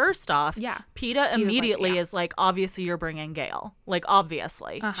run. First off, Peeta Peeta's immediately like, is like, obviously you're bringing Gale. Like,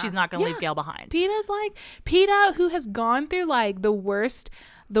 obviously. She's not going to leave Gale behind. Peeta's like, Peeta, who has gone through, like, the worst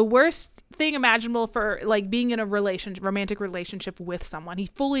thing imaginable for, like, being in a romantic relationship with someone. He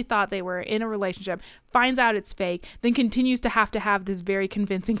fully thought they were in a relationship, finds out it's fake, then continues to have this very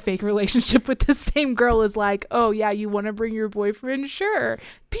convincing fake relationship with the same girl, is like, oh, yeah, you want to bring your boyfriend? Sure.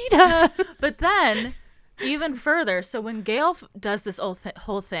 Peeta. But then, even further, so when Gale does this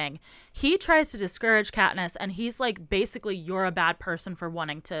whole thing, he tries to discourage Katniss, and he's like, basically, you're a bad person for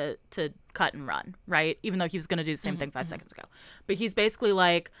wanting to cut and run, right? Even though he was going to do the same thing 5 seconds ago. But he's basically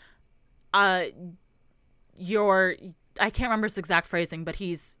like, I can't remember his exact phrasing, but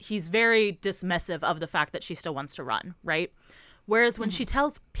he's very dismissive of the fact that she still wants to run, right? Whereas when she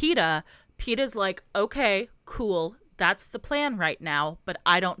tells Peeta's like, okay, cool, that's the plan right now, but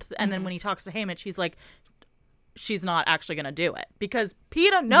I don't. And then when he talks to Haymitch, he's like, she's not actually going to do it because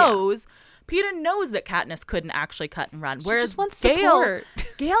Peeta knows. Peeta knows that Katniss couldn't actually cut and run. Whereas she just wants support.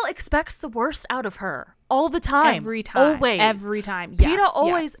 Gale expects the worst out of her all the time. Every time. Always. Every time. Peeta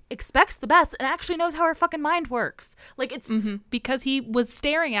always expects the best and actually knows how her fucking mind works. Like it's because he was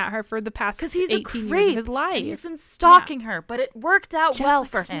staring at her for the past 18 years of his life. And he's been stalking her, but it worked out just well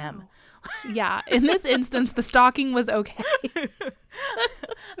for him. Yeah, in this instance, the stalking was okay.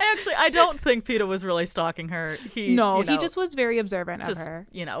 I don't think Peeta was really stalking her. He just was very observant of her.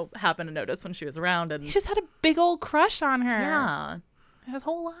 Happened to notice when she was around, and he just had a big old crush on her. Yeah, his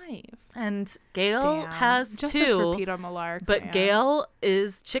whole life. And Gale has Justice too. For Peeta Millark, but man. Gale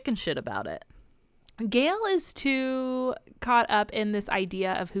is chicken shit about it. Gale is too caught up in this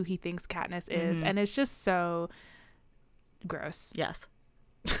idea of who he thinks Katniss is, and it's just so gross. Yes.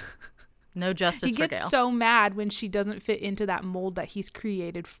 No justice for Gale. He gets so mad when she doesn't fit into that mold that he's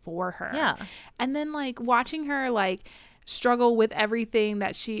created for her. Yeah. And then like watching her like struggle with everything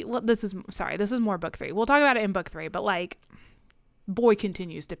that this is more book 3. We'll talk about it in book 3, but like boy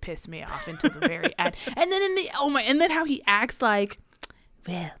continues to piss me off until the very end. And then and then how he acts like,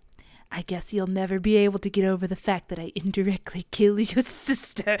 well, I guess you'll never be able to get over the fact that I indirectly killed your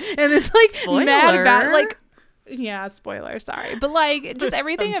sister. And it's like Spoiler. Mad about like, yeah, spoiler, sorry. But like just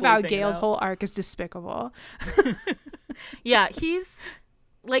everything about Gale's whole arc is despicable. Yeah, he's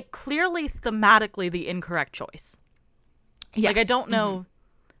like clearly thematically the incorrect choice. Yes. Like I don't know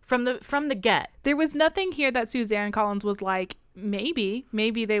from the get. There was nothing here that Suzanne Collins was like, maybe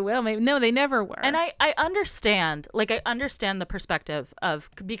they will. Maybe no, they never were. And I understand. Like I understand the perspective of,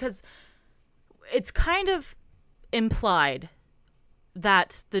 because it's kind of implied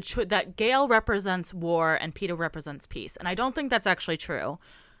that that Gale represents war and Peeta represents peace, and I don't think that's actually true.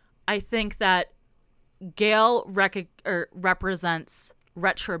 I think that Gale represents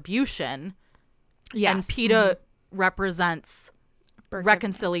retribution, yes, and Peeta represents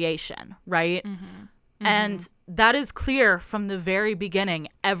reconciliation, right? And that is clear from the very beginning.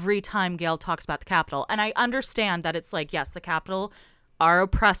 Every time Gale talks about the Capitol, and I understand that it's like, yes, the Capitol are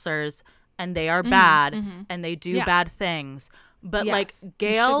oppressors and they are bad and they do bad things. But yes, like Gale,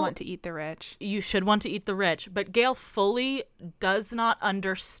 you should want to eat the rich. You should want to eat the rich. But Gale fully does not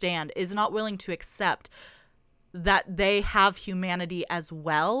understand, is not willing to accept that they have humanity as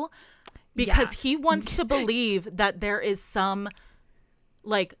well, because he wants to believe that there is some,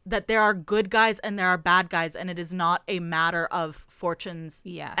 like, that there are good guys and there are bad guys, and it is not a matter of fortunes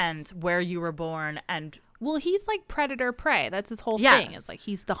and where you were born. And well, he's like predator prey. That's his whole thing. It's like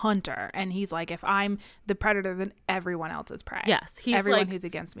he's the hunter, and he's like, if I'm the predator, then everyone else is prey. Yes, he's everyone like, who's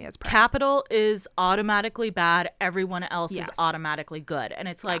against me is prey. Capital is automatically bad. Everyone else is automatically good, and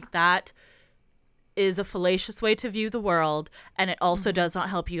it's like that is a fallacious way to view the world, and it also does not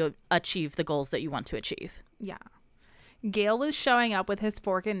help you achieve the goals that you want to achieve. Yeah. Gale was showing up with his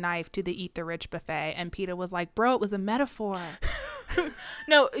fork and knife to the Eat the Rich buffet, and Peeta was like, bro, it was a metaphor.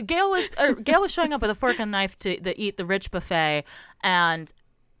 No, Gale was showing up with a fork and knife to the Eat the Rich buffet, and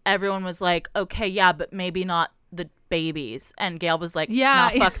everyone was like, okay, yeah, but maybe not the babies. And Gale was like, nah,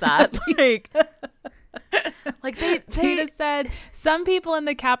 fuck that. Like they Peeta said, some people in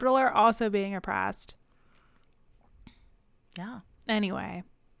the Capitol are also being oppressed. Yeah. Anyway,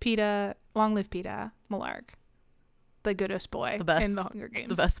 Peeta, long live Peeta Millark. The goodest boy the best, in the Hunger Games.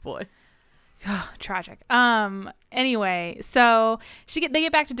 The best boy. Tragic. Anyway, so they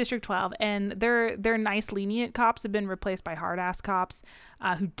get back to District 12, and their nice lenient cops have been replaced by hard ass cops,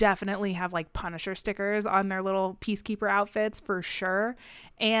 who definitely have like Punisher stickers on their little peacekeeper outfits for sure.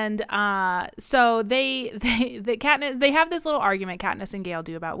 And so the Katniss, they have this little argument, Katniss and Gale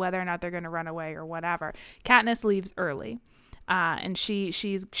do, about whether or not they're going to run away or whatever. Katniss leaves early. And she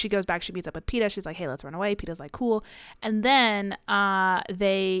goes back, she meets up with Peeta. She's like, hey, let's run away. Peeta's like, cool. And then they're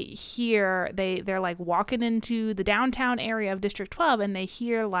like walking into the downtown area of District 12, and they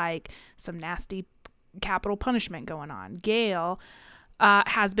hear like some nasty capital punishment going on. Gale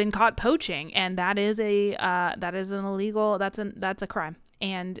has been caught poaching, and that's a crime.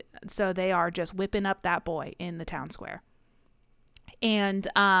 And so they are just whipping up that boy in the town square. And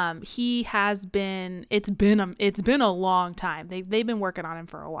he has been, it's been a long time. They've been working on him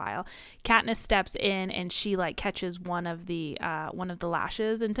for a while. Katniss steps in, and she like catches one of the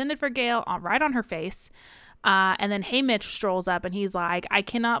lashes intended for Gale right on her face. And then Haymitch strolls up, and he's like, I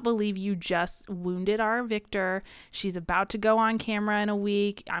cannot believe you just wounded our Victor. She's about to go on camera in a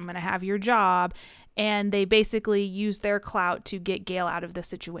week. I'm going to have your job. And they basically use their clout to get Gale out of the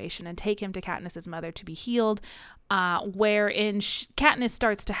situation and take him to Katniss's mother to be healed, wherein Katniss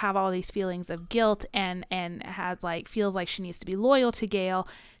starts to have all these feelings of guilt and feels like she needs to be loyal to Gale.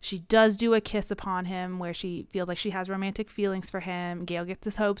 She does do a kiss upon him where she feels like she has romantic feelings for him. Gale gets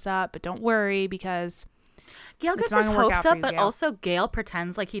his hopes up, but don't worry, because Gale gets his hopes up, but also Gale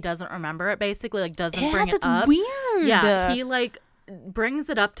pretends like he doesn't remember it, basically, like doesn't bring it up. It's weird. Yeah, he like brings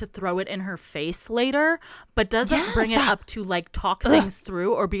it up to throw it in her face later, but doesn't bring it up to like talk things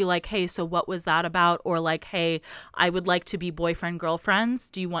through or be like, hey, so what was that about? Or like, hey, I would like to be boyfriend girlfriends.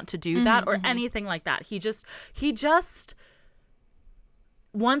 Do you want to do that? Or anything like that. He just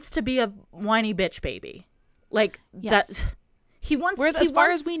wants to be a whiny bitch baby. Like that he wants. Whereas as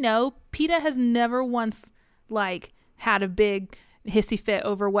far as we know, Peeta has never once like had a big hissy fit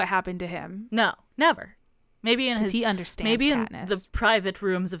over what happened to him. No, never. Maybe he understands. Maybe Katniss. In the private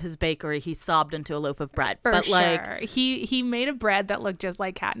rooms of his bakery, he sobbed into a loaf of bread. But sure, he made a bread that looked just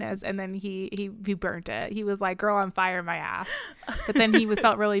like Katniss, and then he burnt it. He was like, "Girl, I'm firing my ass." But then he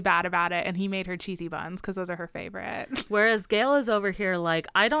felt really bad about it, and he made her cheesy buns because those are her favorite. Whereas Gale is over here like,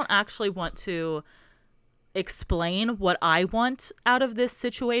 I don't actually want to explain what I want out of this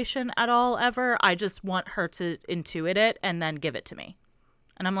situation at all ever. I just want her to intuit it and then give it to me.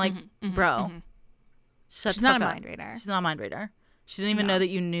 And I'm like, bro. She's not a mind reader. She's not a mind reader. She didn't even know that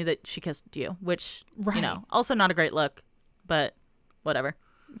you knew that she kissed you, which, also not a great look, but whatever.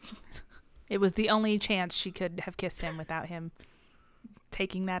 It was the only chance she could have kissed him without him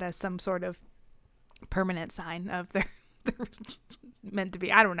taking that as some sort of permanent sign of they're meant to be.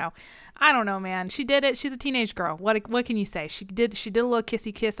 I don't know, man. She did it. She's a teenage girl. What can you say? She did a little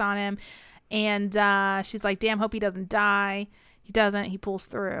kissy kiss on him, and she's like, damn, hope he doesn't die. He doesn't. He pulls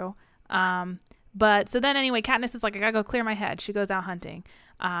through. But so then anyway, Katniss is like, I gotta go clear my head. She goes out hunting,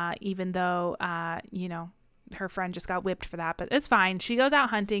 even though, her friend just got whipped for that, but it's fine. She goes out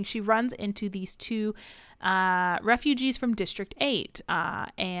hunting. She runs into these two refugees from District 8,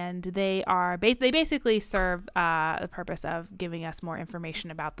 and they basically serve the purpose of giving us more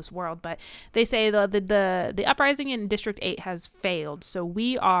information about this world. But they say the uprising in District 8 has failed, so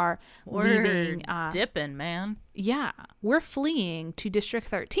we're leaving. Dipping, man. Yeah, we're fleeing to District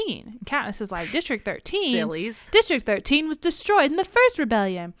 13. And Katniss is like, District 13? Sillies. District 13 was destroyed in the first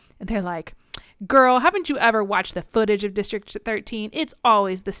rebellion. And they're like, girl, haven't you ever watched the footage of District 13? It's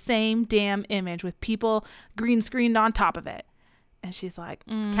always the same damn image with people green screened on top of it. And she's like,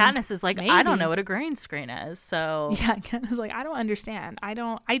 Katniss is like, maybe. I don't know what a green screen is. So yeah, Katniss is like, I don't understand. I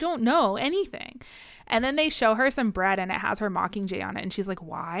don't know anything. And then they show her some bread, and it has her Mockingjay on it, and she's like,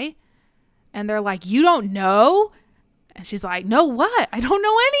 why? And they're like, you don't know? And she's like, no, what? I don't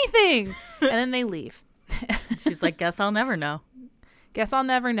know anything. And then they leave. She's like, guess I'll never know. Guess I'll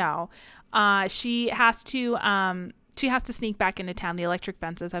never know. She has to sneak back into town. The electric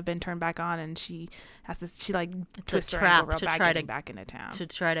fences have been turned back on, and she twists her ankle real bad getting back into town. To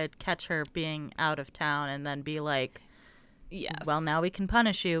try to catch her being out of town and then be like, yes, well, now we can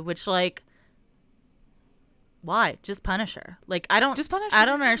punish you, which like, why? Just punish her. Like, I don't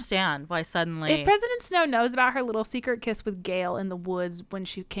understand why suddenly. If President Snow knows about her little secret kiss with Gale in the woods when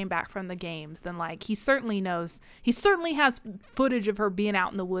she came back from the games, then like he certainly knows. He certainly has footage of her being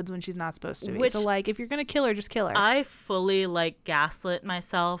out in the woods when she's not supposed to be. So like, if you're gonna kill her, just kill her. I fully like gaslit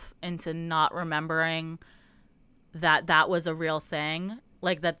myself into not remembering that was a real thing.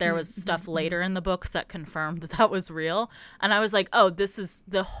 Like that there was stuff later in the books that confirmed that was real, and I was like, oh, this is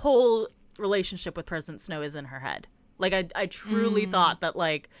the whole relationship with President Snow is in her head. Like I truly thought that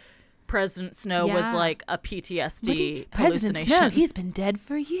like President Snow was like a PTSD President hallucination. Snow, he's been dead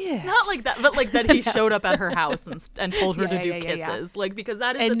for years. Not like that, but like that he showed up at her house and told her to do kisses. Like, because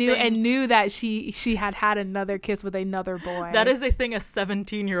that is and knew that she had another kiss with another boy. That is a thing a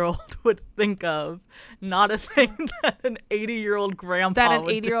 17-year-old would think of, not a thing that an 80-year-old grandpa that an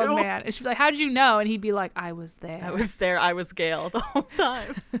would 80-year-old do. man. And she'd be like, "How'd you know?" And he'd be like, "I was there. I was there. I was Gail the whole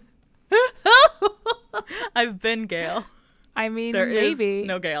time. I've been Gail. I mean, There maybe is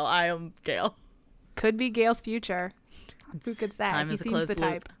no Gail. I am Gail. Could be Gail's future. Who could say? Time He is a seems closed the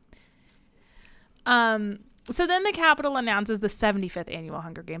type. loop. So then the Capitol announces the 75th annual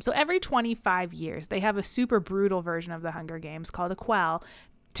Hunger Games. So every 25 years, they have a super brutal version of the Hunger Games called a quell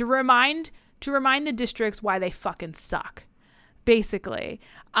to remind the districts why they fucking suck, basically.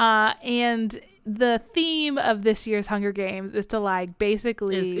 And the theme of this year's Hunger Games is to like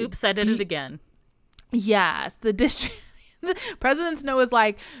basically Is oops, I did it again. Yes, the district. President Snow is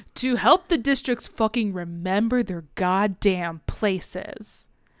like, to help the districts fucking remember their goddamn places.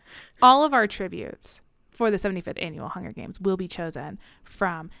 All of our tributes for the 75th annual Hunger Games will be chosen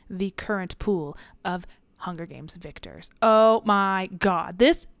from the current pool of Hunger Games victors. Oh my God.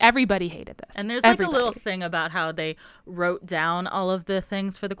 Everybody hated this. And there's like a little thing about how they wrote down all of the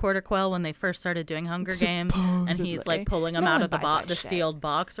things for the quarter quell when they first started doing Hunger Games. And he's like pulling them out of the sealed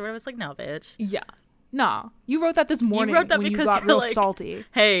box or whatever. It's like, no, bitch. Yeah. No, you wrote that this morning. You wrote that when because you got you're real like, salty.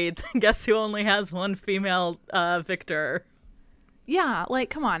 Hey, guess who only has one female victor? Yeah, like,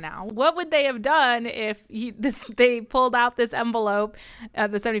 come on now. What would they have done if they pulled out this envelope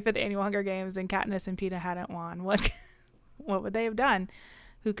at the 75th annual Hunger Games and Katniss and Peeta hadn't won? What would they have done?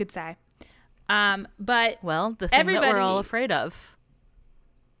 Who could say? But well, the thing that we're all afraid of.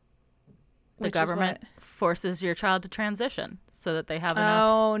 The government forces your child to transition so that they have enough.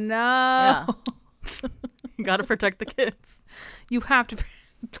 Oh no. Yeah. You got to protect the kids. You have to.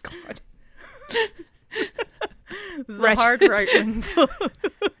 God. This is a hard writing book.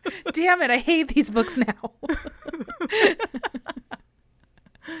 Damn it, I hate these books now.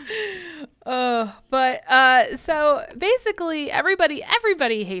 So basically everybody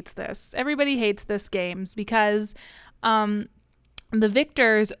hates this. Everybody hates this games because the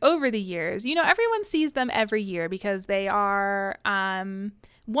victors over the years, everyone sees them every year because they are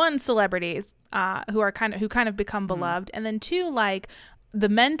one, celebrities who kind of become beloved, and then two, like the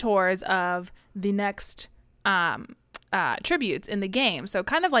mentors of the next tributes in the game. So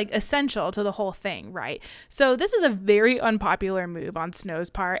kind of like essential to the whole thing, right? So this is a very unpopular move on Snow's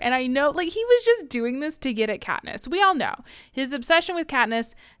part. And I know like he was just doing this to get at Katniss. We all know his obsession with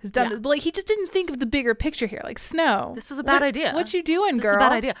Katniss has done this, but like he just didn't think of the bigger picture here. Like, Snow, this was a bad idea. What you doing, girl? This is a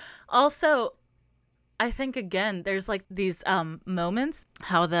bad idea. Also, I think again, there's like these moments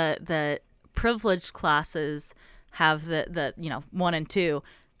how the privileged classes have the 1 and 2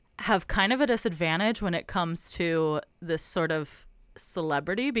 have kind of a disadvantage when it comes to this sort of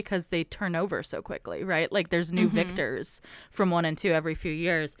celebrity because they turn over so quickly, right? Like there's new victors from 1 and 2 every few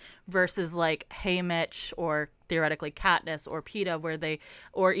years versus like Haymitch or theoretically Katniss or Peeta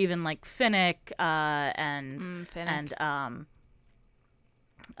or even like Finnick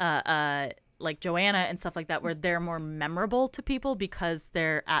like Joanna and stuff like that, where they're more memorable to people because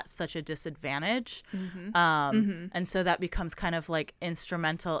they're at such a disadvantage. And so that becomes kind of like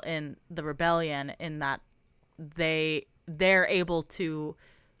instrumental in the rebellion in that they're able to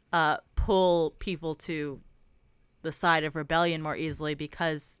pull people to the side of rebellion more easily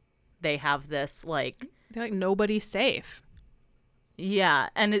because they have this like they're like nobody's safe. Yeah,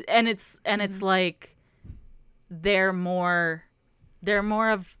 and it's like they're more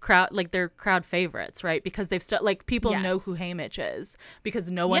of crowd, like they're crowd favorites, right? Because they've like people know who Haymitch is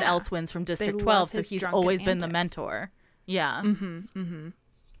because no one else wins from District 12, so he's always been the mentor. Yeah.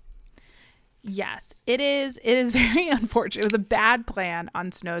 Yes, it is very unfortunate. It was a bad plan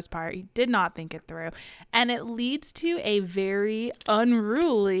on Snow's part. He did not think it through, and it leads to a very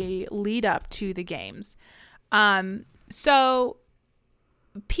unruly lead up to the games. So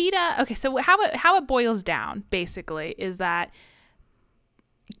Peeta, okay, so how it boils down basically is that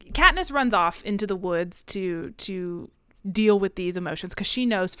Katniss runs off into the woods to deal with these emotions because she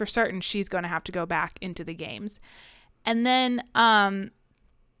knows for certain she's going to have to go back into the games. And then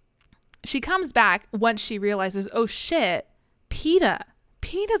she comes back once she realizes, oh shit,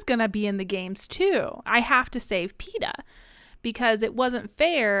 Peeta's going to be in the games too. I have to save Peeta because it wasn't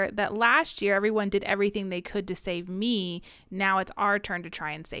fair that last year everyone did everything they could to save me. Now it's our turn to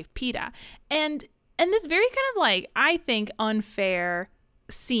try and save Peeta. And this very kind of like, I think, unfair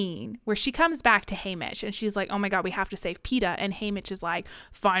scene where she comes back to Haymitch and she's like, oh my God, we have to save PETA. And Haymitch is like,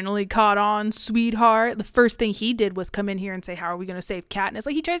 finally caught on, sweetheart. The first thing he did was come in here and say, how are we going to save Katniss?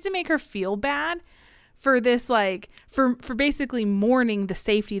 Like, he tries to make her feel bad for this, like, for basically mourning the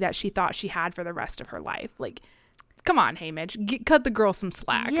safety that she thought she had for the rest of her life. Like, come on, Haymitch, cut the girl some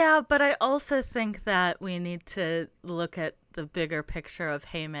slack. Yeah, but I also think that we need to look at the bigger picture of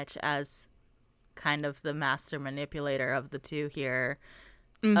Haymitch as kind of the master manipulator of the two here.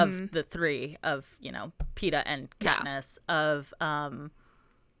 Of the three, of, you know, PETA and Katniss, of,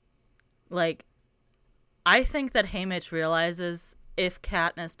 like, I think that Haymitch realizes if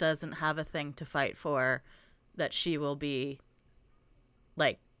Katniss doesn't have a thing to fight for, that she will be,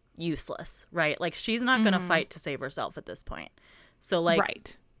 like, useless, right? Like, she's not going to fight to save herself at this point. So,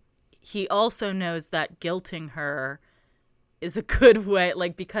 like, he also knows that guilting her is a good way,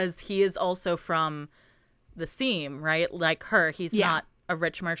 like, because he is also from the seam, right? Like her, he's not a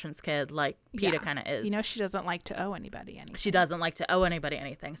rich merchant's kid like PETA kind of is. You know, she doesn't like to owe anybody anything. She doesn't like to owe anybody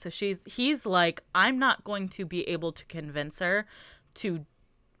anything. So he's like, I'm not going to be able to convince her to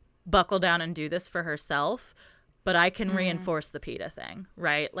buckle down and do this for herself, but I can reinforce the PETA thing,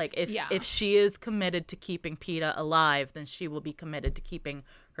 right? Like, if she is committed to keeping PETA alive, then she will be committed to keeping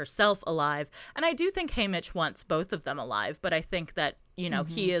herself alive. And I do think Haymitch wants both of them alive, but I think that, you know,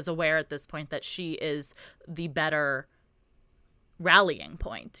 he is aware at this point that she is the better rallying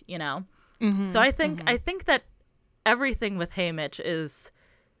point, you know? So I think that everything with Haymitch is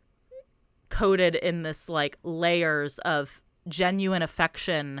coated in this, like, layers of genuine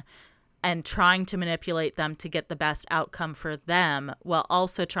affection and trying to manipulate them to get the best outcome for them, while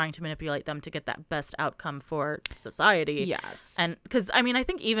also trying to manipulate them to get that best outcome for society. Yes. And because, I mean, I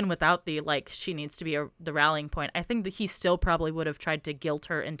think even without the, like, she needs to be the rallying point, I think that he still probably would have tried to guilt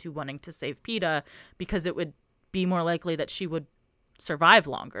her into wanting to save PETA, because it would be more likely that she would survive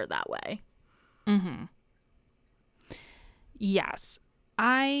longer that way. Yes.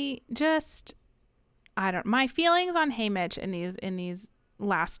 My feelings on Haymitch in these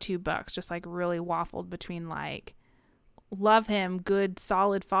last two books just, like, really waffled between, like, love him, good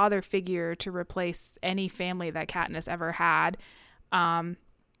solid father figure to replace any family that Katniss ever had, and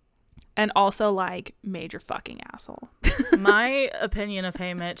also, like, major fucking asshole. My opinion of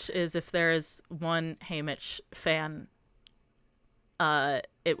Haymitch is, if there is one Haymitch fan,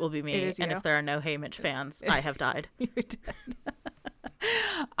 it will be me. And if there are no Haymitch fans, I have died. You're dead.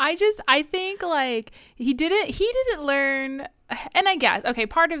 I think, like, he didn't learn, and I guess, okay,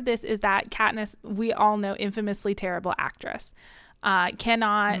 part of this is that Katniss, we all know, infamously terrible actress,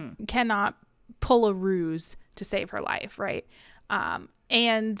 cannot pull a ruse to save her life, right?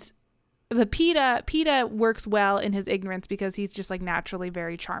 And the PETA works well in his ignorance, because he's just, like, naturally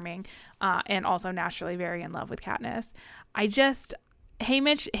very charming, and also naturally very in love with Katniss.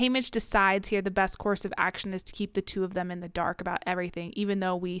 Haymitch decides here the best course of action is to keep the two of them in the dark about everything, even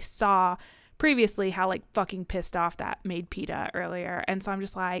though we saw previously how, like, fucking pissed off that made PETA earlier. And so I'm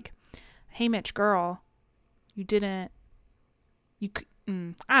just like, Haymitch, girl, I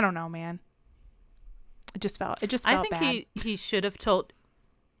don't know, man. It just felt bad. I think he should have told.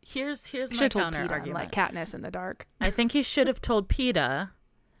 Here's my counter argument. Like Katniss in the dark. I think he should have told PETA.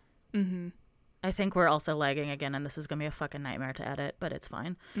 I think we're also lagging again, and this is going to be a fucking nightmare to edit, but it's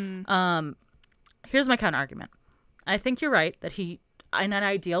fine. Here's my counter argument. I think you're right that in an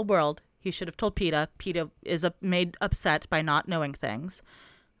ideal world, he should have told PETA. PETA is made upset by not knowing things.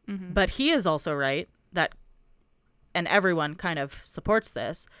 But he is also right that, and everyone kind of supports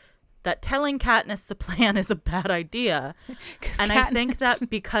this, that telling Katniss the plan is a bad idea. And I think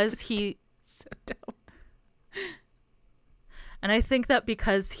that because he... so dope. And I think that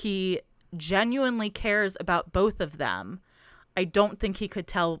because he genuinely cares about both of them, I don't think he could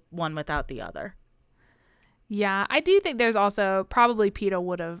tell one without the other. Yeah, I do think there's also probably PETA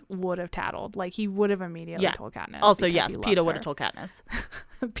would have tattled. Like, he would have immediately told Katniss. Also, yes, PETA would have told Katniss.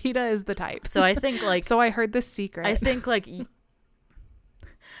 PETA is the type. So I think, like, so I heard this secret. I think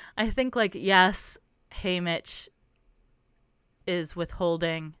yes, Haymitch is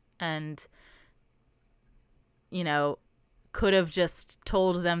withholding and, you know, could have just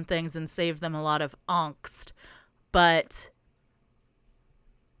told them things and saved them a lot of angst, but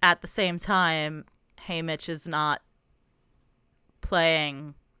at the same time, Haymitch is not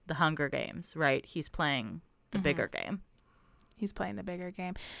playing the Hunger Games, right? He's playing the bigger game. He's playing the bigger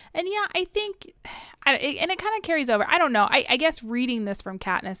game. And yeah, I think, and it kind of carries over. I don't know. I guess reading this from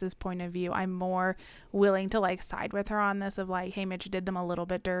Katniss's point of view, I'm more willing to, like, side with her on this of, like, Haymitch did them a little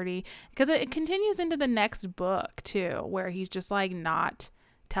bit dirty. Because it continues into the next book, too, where he's just, like, not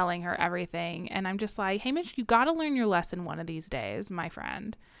telling her everything. And I'm just like, hey, Mitch, you got to learn your lesson one of these days, my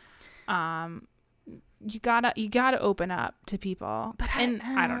friend. You gotta open up to people. But I don't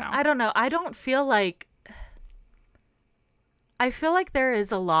know. I don't know. I feel like there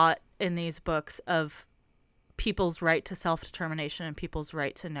is a lot in these books of people's right to self-determination and people's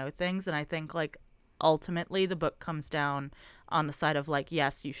right to know things. And I think like ultimately the book comes down on the side of like,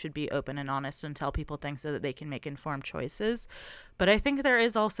 yes, you should be open and honest and tell people things so that they can make informed choices. But I think there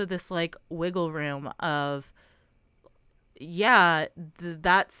is also this like wiggle room of, yeah,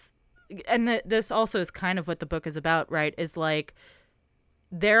 that's, and this also is kind of what the book is about, right? Is like,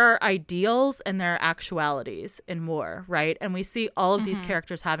 there are ideals and there are actualities in war, right? And we see all of these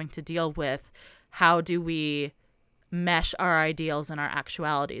characters having to deal with how do we mesh our ideals and our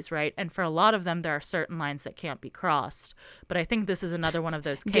actualities, right? And for a lot of them, there are certain lines that can't be crossed. But I think this is another one of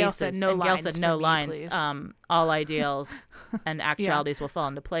those cases. Gail said no lines. Gail said no for me, lines. please. All ideals and actualities will fall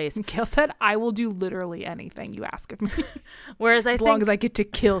into place. Gail said, I will do literally anything you ask of me. Whereas I as long as I get to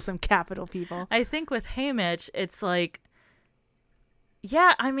kill some capital people. I think with Haymitch, it's like,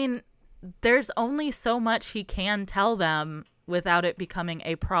 yeah, I mean, there's only so much he can tell them without it becoming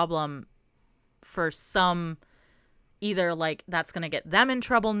a problem for some, either like that's going to get them in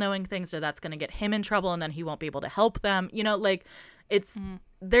trouble knowing things or that's going to get him in trouble and then he won't be able to help them. You know, like it's,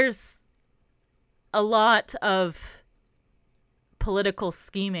 there's a lot of political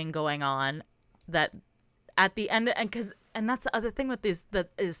scheming going on that at the end, and that's the other thing with these that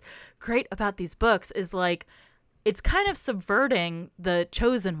is great about these books is like, it's kind of subverting the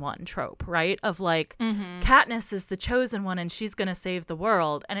chosen one trope, right? Of like, Katniss is the chosen one and she's going to save the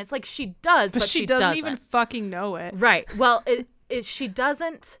world. And it's like, she does, but she doesn't even fucking know it. Right. Well, she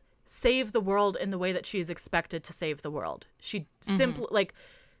doesn't save the world in the way that she is expected to save the world. She simply, like,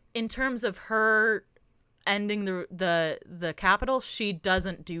 in terms of her ending the capital, she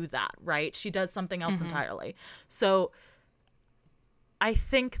doesn't do that, right? She does something else entirely. So I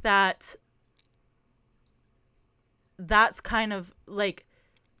think that's kind of like,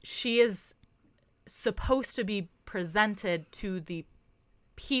 she is supposed to be presented to the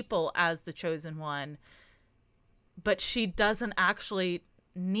people as the chosen one, but she doesn't actually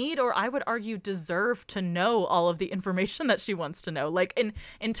need, or I would argue deserve, to know all of the information that she wants to know. Like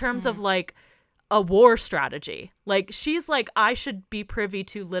in terms of like a war strategy, like she's like, I should be privy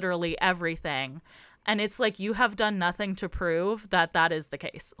to literally everything. And it's like, you have done nothing to prove that that is the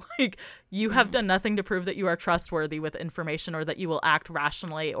case. Like, you have done nothing to prove that you are trustworthy with information or that you will act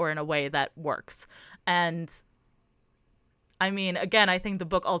rationally or in a way that works. And I mean, again, I think the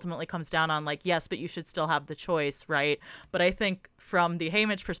book ultimately comes down on like, yes, but you should still have the choice, right? But I think from the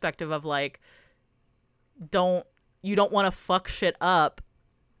Haymitch perspective of like, you don't want to fuck shit up.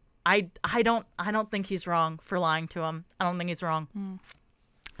 I don't think he's wrong for lying to him. I don't think he's wrong.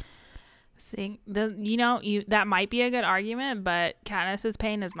 See, that might be a good argument, but Katniss's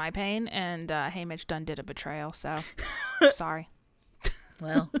pain is my pain, and Haymitch done did a betrayal, so sorry.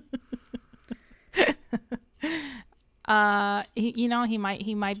 Well, he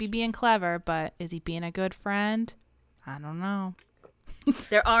might be being clever, but is he being a good friend? I don't know.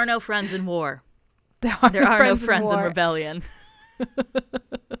 There are no friends in war. There are no friends in rebellion.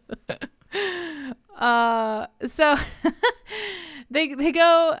 So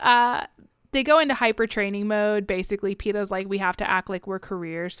they go into hyper training mode. Basically, PETA's like, we have to act like we're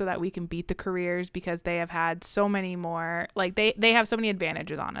careers so that we can beat the careers because they have had so many more, like they have so many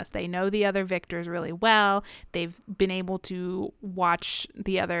advantages on us. They know the other victors really well. They've been able to watch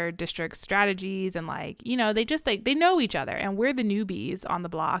the other district's strategies and like, they just like, they know each other and we're the newbies on the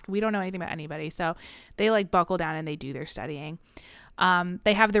block. We don't know anything about anybody. So they like buckle down and they do their studying.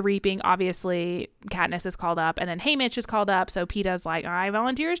 They have the reaping. Obviously, Katniss is called up, and then Haymitch is called up. So PETA's like, I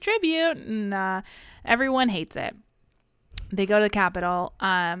volunteer as tribute, and everyone hates it. They go to the Capitol.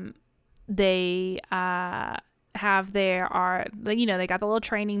 They have they got the little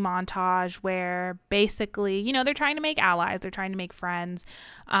training montage where basically, they're trying to make allies. They're trying to make friends.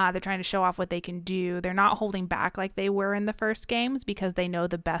 They're trying to show off what they can do. They're not holding back like they were in the first games because they know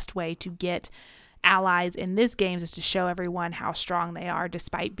the best way to get allies in this games is to show everyone how strong they are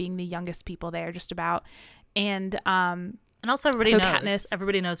despite being the youngest people there just about. And also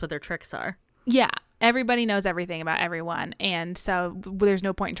everybody knows what their tricks are. Yeah, everybody knows everything about everyone, and so there's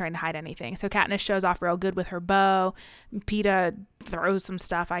no point in trying to hide anything. So Katniss shows off real good with her bow. PETA throws some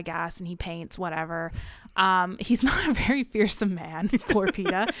stuff, I guess, and he paints whatever. He's not a very fearsome man, poor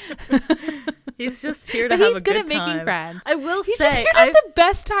PETA. He's just here to have a good time. He's good at making friends. I will he's say, just here to have the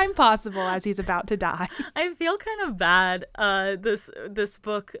best time possible as he's about to die. I feel kind of bad. This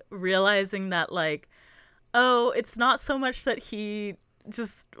book realizing that like, oh, it's not so much that he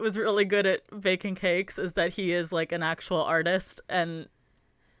just was really good at baking cakes is that he is like an actual artist, and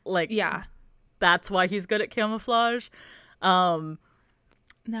like that's why he's good at camouflage.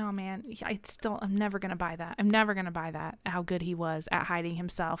 No, man, I'm never gonna buy that. I'm never gonna buy that. How good he was at hiding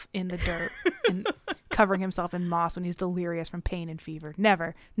himself in the dirt and covering himself in moss when he's delirious from pain and fever.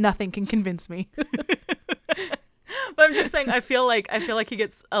 Never. Nothing can convince me. But I'm just saying, I feel like he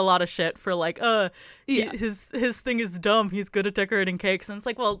gets a lot of shit for like, his thing is dumb. He's good at decorating cakes, and it's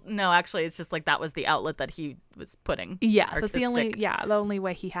like, well, no, actually, it's just like that was the outlet that he was putting. Yeah, that's the only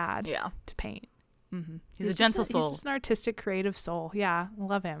way he had to paint. Mm-hmm. He's a gentle soul. He's just an artistic, creative soul. Yeah, I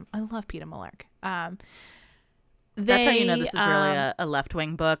love him. I love Peter Malark. That's how you know this is really a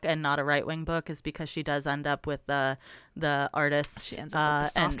left-wing book and not a right-wing book, is because she does end up with the artist. She ends up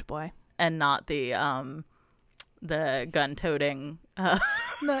with the soft boy, and not the gun-toting.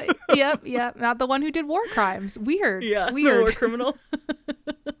 No, yep, not the one who did war crimes. Weird. Yeah, weird. The war criminal.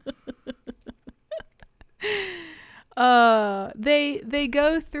 They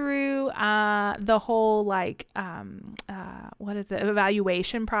go through the whole like what is it,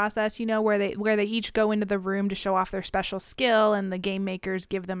 evaluation process, where they each go into the room to show off their special skill, and the game makers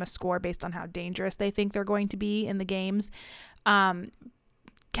give them a score based on how dangerous they think they're going to be in the games.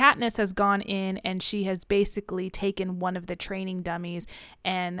 Katniss has gone in, and she has basically taken one of the training dummies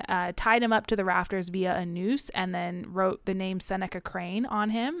and tied him up to the rafters via a noose, and then wrote the name Seneca Crane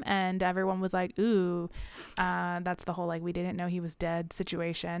on him. And everyone was like, ooh, that's the whole like we didn't know he was dead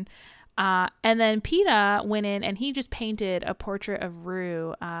situation. And then Peeta went in and he just painted a portrait of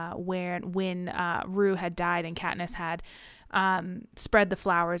Rue when Rue had died and Katniss had spread the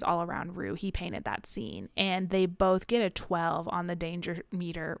flowers all around Rue. He painted that scene, and they both get a 12 on the danger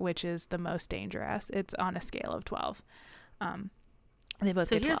meter, which is the most dangerous. It's on a scale of 12. They both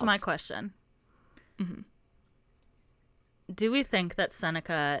get 12s. So here's my question. Mm-hmm. Do we think that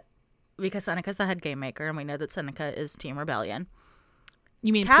Seneca, because Seneca's the head game maker, and we know that Seneca is Team Rebellion.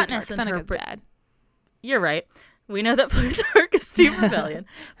 You mean Katniss? Seneca's dead. You're right. We know that Plutarch is Team Rebellion.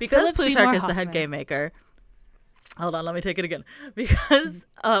 Because Plutarch is the head game maker. Hold on, let me take it again. Because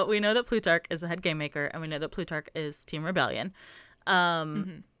we know that Plutarch is the head game maker, and we know that Plutarch is Team Rebellion.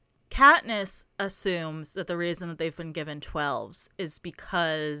 Katniss assumes that the reason that they've been given 12s is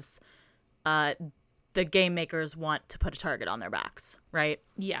because the game makers want to put a target on their backs, right?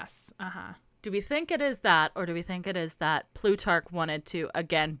 Yes. Do we think it is that, or do we think it is that Plutarch wanted to,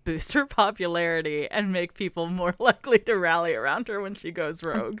 again, boost her popularity and make people more likely to rally around her when she goes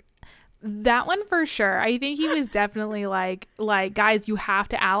rogue? That one for sure. I think he was definitely like, guys, you have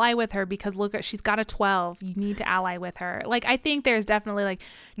to ally with her because look at, she's got a 12. You need to ally with her. Like, I think there's definitely like,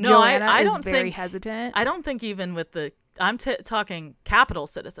 Joanna is very hesitant. I don't think even with I'm talking capital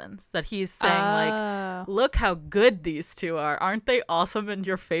citizens, that he's saying like, look how good these two are. Aren't they awesome and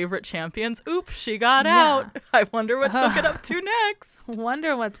your favorite champions? Oops, she got out. I wonder what she'll get up to next.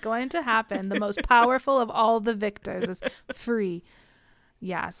 Wonder what's going to happen. The most powerful of all the victors is free.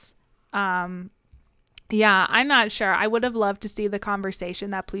 Yes. Yeah, I'm not sure. I would have loved to see the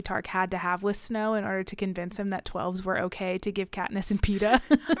conversation that Plutarch had to have with Snow in order to convince him that 12s were okay to give Katniss and Peeta.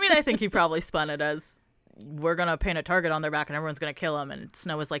 I mean, I think he probably spun it as, we're going to paint a target on their back and everyone's going to kill him. And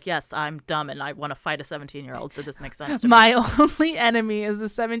Snow was like, yes, I'm dumb and I want to fight a 17-year-old, so this makes sense to me. My only enemy is the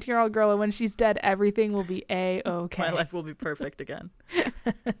 17-year-old girl, and when she's dead, everything will be A-okay. My life will be perfect again.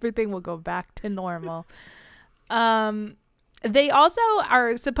 Everything will go back to normal. They also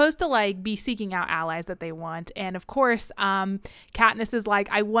are supposed to like be seeking out allies that they want. And of course, Katniss is like,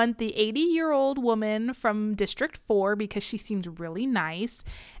 I want the 80-year-old woman from District 4 because she seems really nice.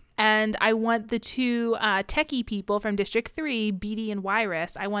 And I want the two techie people from District 3, Beatty and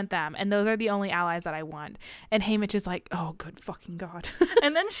Wyrus. I want them. And those are the only allies that I want. And Haymitch is like, oh, good fucking God.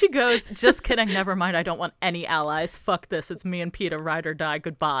 And then she goes, just kidding. Never mind. I don't want any allies. Fuck this. It's me and Peeta. Ride or die.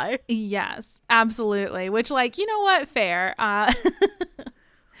 Goodbye. Yes, absolutely. Which, like, you know what? Fair.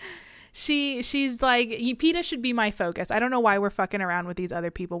 She's like, Peeta should be my focus. I don't know why we're fucking around with these other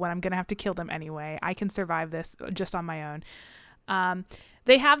people when I'm going to have to kill them anyway. I can survive this just on my own.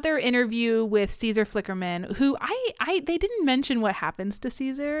 They have their interview with Caesar Flickerman, who they didn't mention what happens to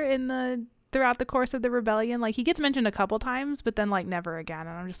Caesar throughout the course of the rebellion. Like, he gets mentioned a couple times, but then like never again. And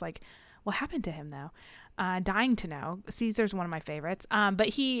I'm just like, what happened to him though? Dying to know. Caesar's one of my favorites.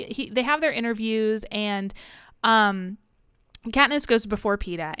 But they have their interviews, and Katniss goes before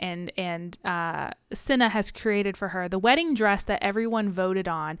Peeta, and Cinna has created for her the wedding dress that everyone voted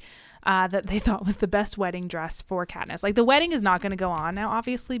on, that they thought was the best wedding dress for Katniss. Like, the wedding is not going to go on now,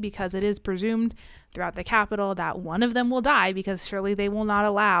 obviously, because it is presumed throughout the capital that one of them will die, because surely they will not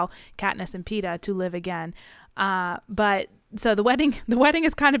allow Katniss and Peeta to live again. But So the wedding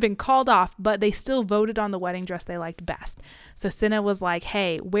has kind of been called off, but they still voted on the wedding dress they liked best. So Cinna was like,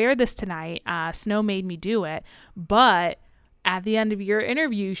 hey, wear this tonight. Snow made me do it. But at the end of your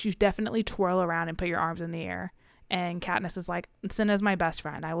interview, you should definitely twirl around and put your arms in the air. And Katniss is like, Cinna's my best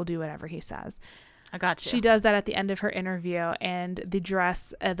friend. I will do whatever he says. I got you. She does that at the end of her interview, and the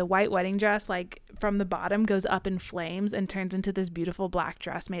dress, the white wedding dress, like from the bottom goes up in flames and turns into this beautiful black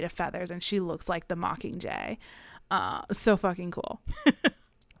dress made of feathers, and she looks like the Mockingjay. So fucking cool.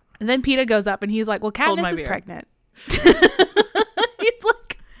 And then Peeta goes up and he's like, well, Katniss is pregnant. He's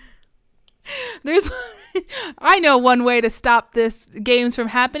like, I know one way to stop this games from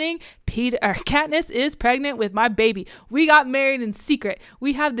happening. Katniss is pregnant with my baby. We got married in secret.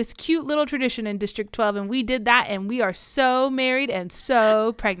 We have this cute little tradition in District 12, and we did that, and we are so married and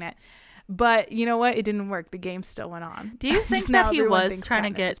so pregnant. But you know what? It didn't work. The game still went on. Do you think that he was trying to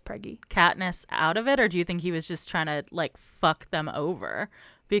get Katniss out of it, or do you think he was just trying to like fuck them over?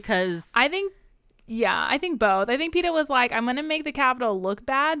 Because I think both. I think Peeta was like, I'm going to make the Capitol look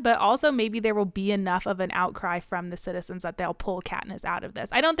bad, but also maybe there will be enough of an outcry from the citizens that they'll pull Katniss out of this.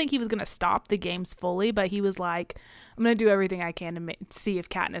 I don't think he was going to stop the games fully, but he was like, I'm going to do everything I can to see if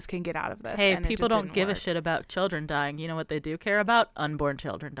Katniss can get out of this. Hey, people don't give a shit about children dying. You know what they do care about? Unborn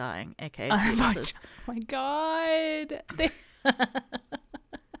children dying, aka fetuses. Oh my God.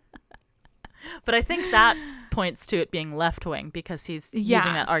 But I think that points to it being left-wing because he's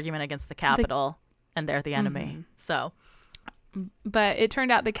using that argument against the Capitol. And they're the enemy. Mm-hmm. So, but it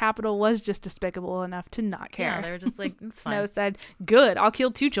turned out the Capitol was just despicable enough to not care. Yeah, they were just like, Snow said, good, I'll kill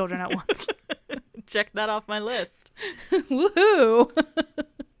 2 children at once. Check that off my list. Woohoo.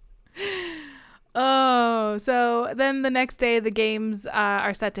 Oh, so then the next day the games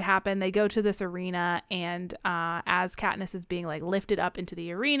are set to happen. They go to this arena, and as Katniss is being like lifted up into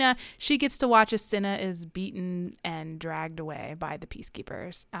the arena, she gets to watch as Cinna is beaten and dragged away by the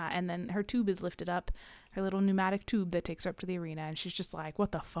peacekeepers. And then her tube is lifted up, her little pneumatic tube that takes her up to the arena, and she's just like,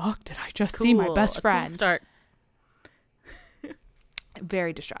 what the fuck did I just see my best friend? Cool start.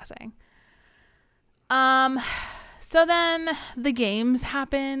 Very distressing. So then the games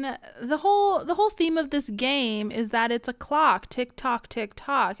happen. The whole theme of this game is that it's a clock, tick tock,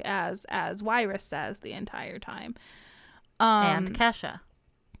 as Wyrus says the entire time. And Kesha,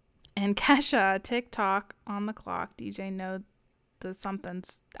 tick tock on the clock. DJ know the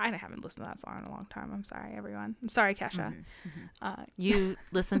something's. I haven't listened to that song in a long time. I'm sorry, everyone. I'm sorry, Kesha. Mm-hmm. Mm-hmm. You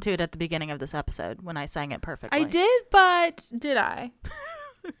listened to it at the beginning of this episode when I sang it perfectly. I did, but did I?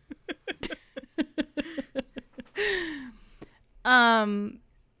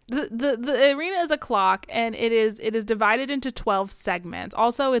 The arena is a clock, and it is divided into 12 segments.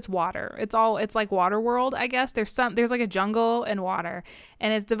 Also, it's water. It's like Water World, I guess. There's like a jungle and water,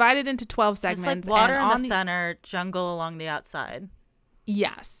 and it's divided into 12 segments. It's like water in the center, jungle along the outside.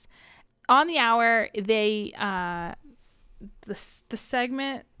 Yes. On the hour, they the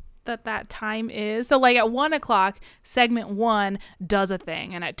segment that time is, so like at 1 o'clock, segment 1 does a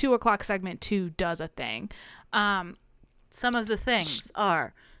thing, and at 2 o'clock, segment 2 does a thing. Some of the things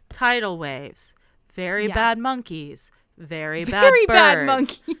are tidal waves, very bad monkeys, very bad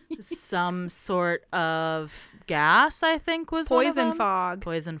monkeys, some sort of gas, I think was poison fog.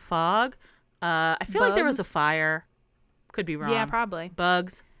 I feel like there was a fire. Could be wrong. Yeah, probably.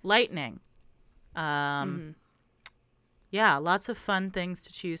 Bugs, lightning. Yeah, lots of fun things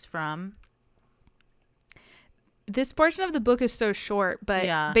to choose from. This portion of the book is so short,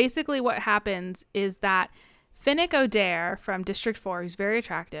 but basically what happens is that Finnick Odair from District 4, who's very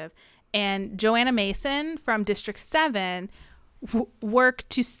attractive, and Joanna Mason from District 7 work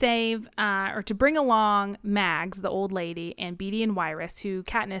to save or to bring along Mags, the old lady, and Beetee and Wyrus, who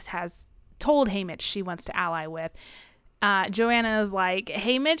Katniss has told Haymitch she wants to ally with. Joanna is like,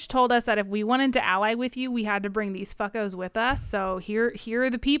 Haymitch told us that if we wanted to ally with you, we had to bring these fuckos with us. So here are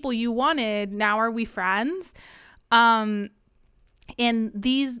the people you wanted. Now are we friends? And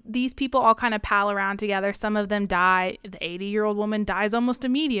these people all kind of pal around together. Some of them die. The 80-year-old woman dies almost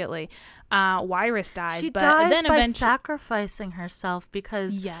immediately. Wyrus dies. She but dies then by eventually sacrificing herself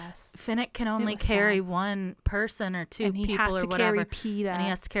because Finnick can only carry one person or two people or whatever. And he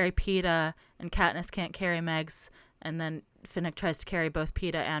has to carry Peeta, and Katniss can't carry Megs. And then Finnick tries to carry both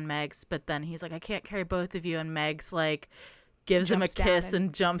Peeta and Megs, but then he's like, I can't carry both of you. And Megs like gives him a kiss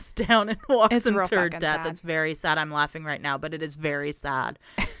and jumps down and walks him to her death. Sad. It's very sad. I'm laughing right now, but it is very sad.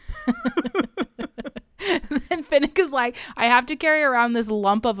 And Finnick is like, I have to carry around this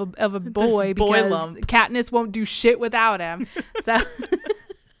lump of a boy because Katniss won't do shit without him. So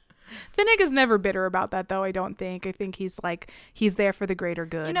Finnick is never bitter about that, though, I don't think. I think he's like, he's there for the greater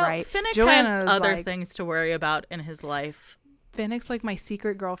good, right? Finnick has other things to worry about in his life Finnick's like my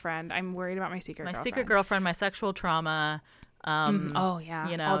secret girlfriend. I'm worried about my secret girlfriend. My secret girlfriend, my sexual trauma. Oh yeah,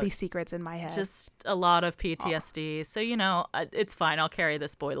 you know, all these secrets in my head. Just a lot of PTSD. So, you know, it's fine. I'll carry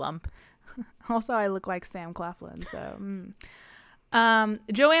this boy lump. Also, I look like Sam Claflin, so.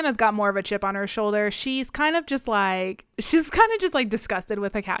 Joanna's got more of a chip on her shoulder. She's kind of just like disgusted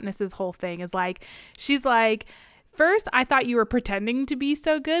with Katniss's whole thing. She's like, first I thought you were pretending to be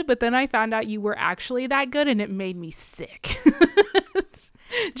so good, but then I found out you were actually that good, and it made me sick.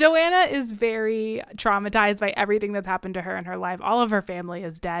 Joanna is very traumatized by everything that's happened to her in her life. All of her family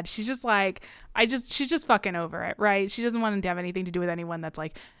is dead. She's just like, she's just fucking over it, right? She doesn't want to have anything to do with anyone that's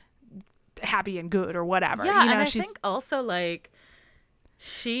like happy and good or whatever. Yeah, and I think also like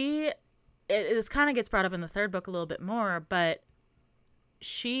this kind of gets brought up in the third book a little bit more, but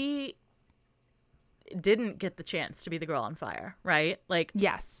she didn't get the chance to be the girl on fire, right? Like,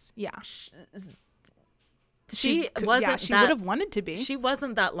 yes, yeah. She would have wanted to be. She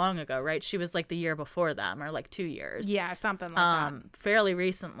wasn't that long ago, right? She was like the year before them, or like 2 years. Yeah, something like that. Fairly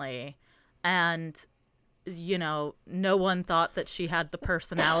recently. And, you know, no one thought that she had the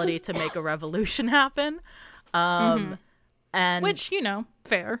personality to make a revolution happen. And which, you know,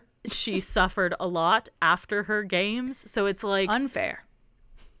 fair. She suffered a lot after her games. So it's like unfair.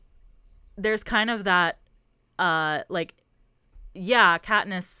 There's kind of that, like, yeah,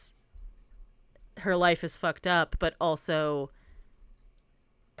 Katniss, her life is fucked up, but also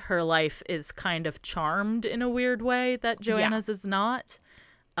her life is kind of charmed in a weird way that Joanna's is not.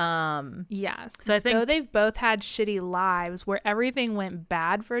 Yes. So I think though they've both had shitty lives where everything went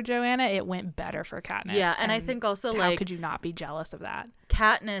bad for Joanna, it went better for Katniss. Yeah, and I think also how could you not be jealous of that?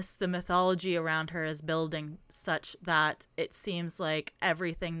 Katniss, the mythology around her is building such that it seems like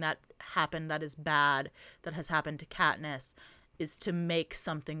everything that happened that is bad that has happened to Katniss is to make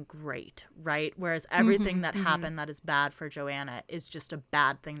something great, right? Whereas everything that happened that is bad for Joanna is just a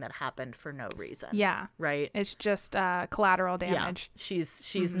bad thing that happened for no reason. Yeah. Right? It's just collateral damage. Yeah.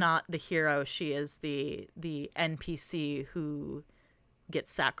 She's not the hero. She is the NPC who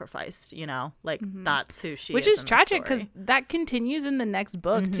gets sacrificed, you know? Like, that's who she is. Which is tragic because that continues in the next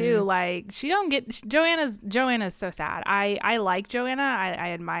book, too. Like, Joanna's so sad. I like Joanna.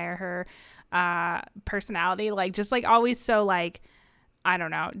 I admire her personality, like just like always so like I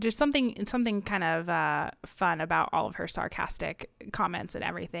don't know, just something kind of fun about all of her sarcastic comments and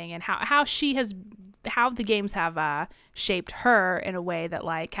everything, and how the games have shaped her in a way that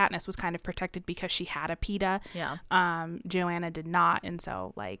like Katniss was kind of protected because she had a PETA. Yeah. Joanna did not, and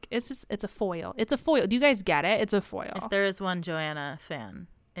so like it's a foil. It's a foil. Do you guys get it? It's a foil. If there is one Joanna fan,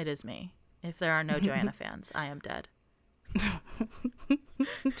 it is me. If there are no Joanna fans, I am dead.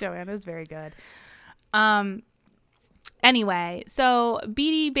 Joanna's very good. Anyway, so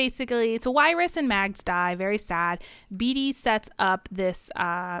Beetee basically, so Wyrus and Mags die, very sad. Beetee sets up this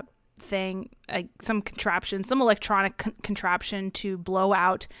thing, like some electronic contraption to blow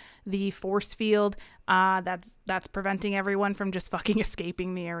out the force field that's preventing everyone from just fucking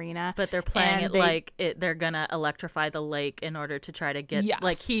escaping the arena. But they're playing they're gonna electrify the lake in order to try to get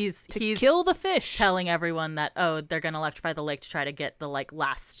he's kill the fish, telling everyone that they're gonna electrify the lake to try to get the like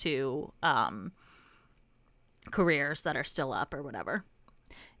last two careers that are still up or whatever.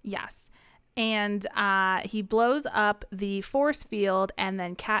 Yes. And he blows up the force field, and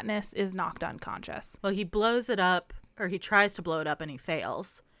then Katniss is knocked unconscious. Well, he blows it up, or he tries to blow it up, and he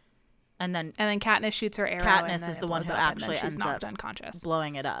fails. And then Katniss shoots her arrow. Katniss is the one who actually ends knocked up unconscious,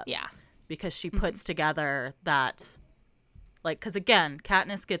 blowing it up. Yeah, because she puts together that, like, because again,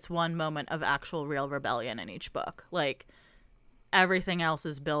 Katniss gets one moment of actual real rebellion in each book. Like, everything else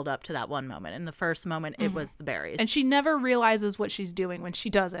is build up to that one moment. In the first moment, it was the berries, and she never realizes what she's doing when she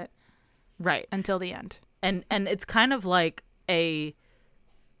does it. Right. Until the end. And it's kind of like it's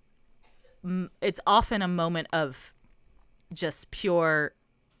often a moment of just pure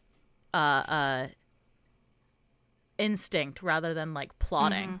instinct rather than like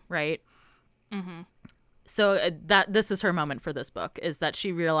plotting, right? Mm-hmm. So this is her moment for this book, is that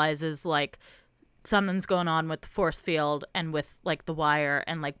she realizes like something's going on with the force field and with like the wire,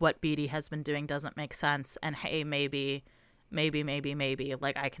 and like what Beetee has been doing doesn't make sense, and hey, maybe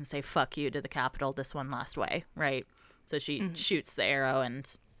like I can say fuck you to the Capitol this one last way, right? So she shoots the arrow and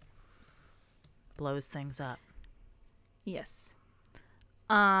blows things up. Yes.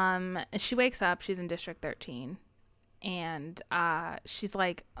 She wakes up, she's in District 13, and she's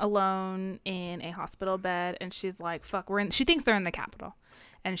like alone in a hospital bed, and she's like, fuck, she thinks they're in the Capitol.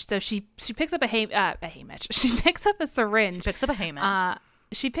 And so she picks up a haymatch. She picks up a syringe. She picks up a haymatch.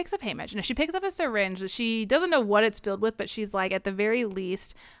 she picks up Haymitch. Now, she picks up a syringe. She doesn't know what it's filled with, but she's like, at the very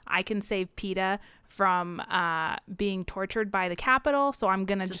least, I can save PETA from being tortured by the Capitol. So I'm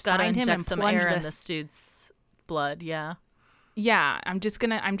gonna just find him and some plunge air in this. this dude's blood. Yeah. Yeah, I'm just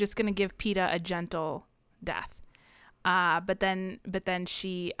gonna give PETA a gentle death. But then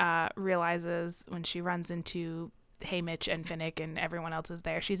she realizes when she runs into Haymitch and Finnick and everyone else is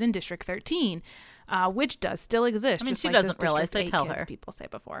there, she's in District 13, which does still exist. I mean, just she like doesn't those realize. District They 8 tell kids her. people say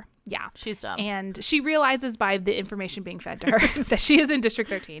before. Yeah, She's dumb. And she realizes by the information being fed to her that she is in District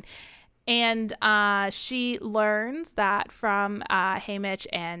 13. And she learns that from Haymitch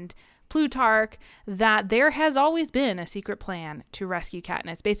and Plutarch that there has always been a secret plan to rescue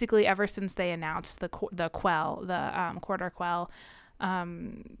Katniss. Basically, ever since they announced the Quell, the Quarter Quell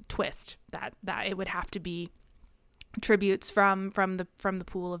twist, that it would have to be tributes from the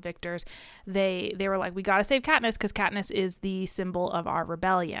pool of victors. They were like, we got to save Katniss because Katniss is the symbol of our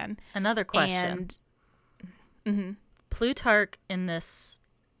rebellion. Another question. And Plutarch in this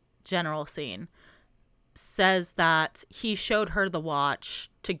general scene says that he showed her the watch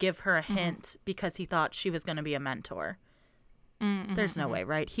to give her a hint because he thought she was going to be a mentor. There's no way,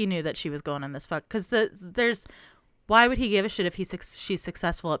 right? He knew that she was going on this fuck because there's why would he give a shit if she's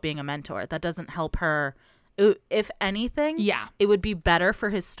successful at being a mentor? That doesn't help her. If anything, yeah, it would be better for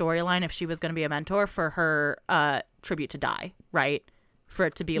his storyline if she was going to be a mentor for her tribute to die, right? For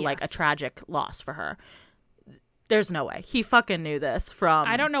it to be like a tragic loss for her. There's no way. He fucking knew this from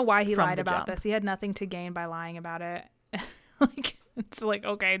I don't know why he lied about jump. this. He had nothing to gain by lying about it. Like, it's like,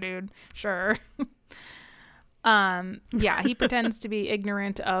 okay, dude, sure. Yeah, he pretends to be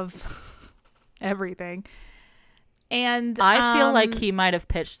ignorant of everything. And I feel like he might have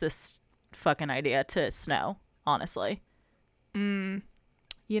pitched this fucking idea to Snow, honestly. You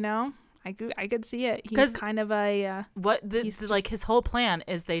know, I could see it. He's kind of a like his whole plan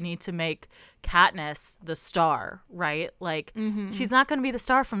is they need to make Katniss the star, right? Like she's not going to be the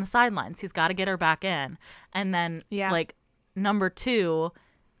star from the sidelines. He's got to get her back in, and then like number 2,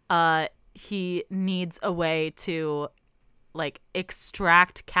 he needs a way to like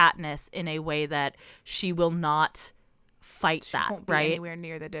extract Katniss in a way that she will not fight she that, won't be right? Anywhere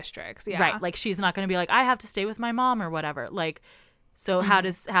near the districts, right? Like she's not going to be like, I have to stay with my mom or whatever. Like, so how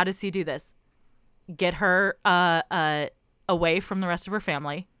does he do this? Get her away from the rest of her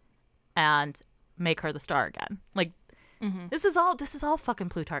family, and make her the star again. Like this is all fucking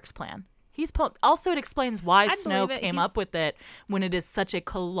Plutarch's plan. Also, it explains why Snow came up with it when it is such a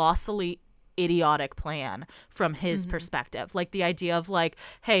colossally idiotic plan from his perspective. Like the idea of like,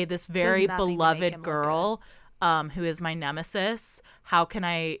 hey, this very beloved girl who is my nemesis, how can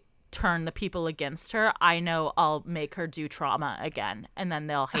I turn the people against her? I know I'll make her do trauma again and then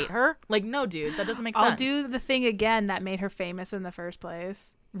they'll hate her. Like, no, dude, that doesn't make sense. I'll do the thing again that made her famous in the first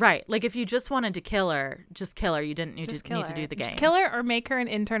place. Right. Like, if you just wanted to kill her, just kill her. You didn't need to do the games. Just kill her or make her an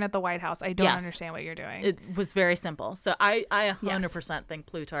intern at the White House. I don't understand what you're doing. It was very simple. So I 100% think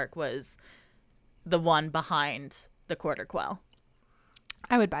Plutarch was the one behind the Quarter Quell.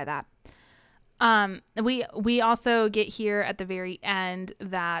 I would buy that. We also get here at the very end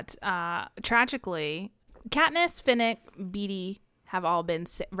that tragically, Katniss, Finnick, Beetee have all been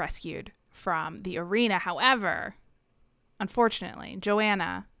rescued from the arena. However, unfortunately,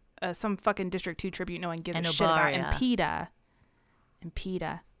 Joanna, some fucking District 2 tribute no one gives a shit about, and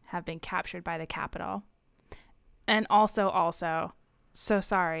PETA have been captured by the Capitol. And also, so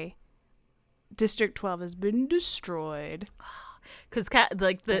sorry, District 12 has been destroyed. Because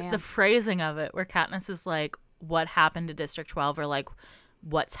the phrasing of it, where Katniss is like, "What happened to District 12?" or like,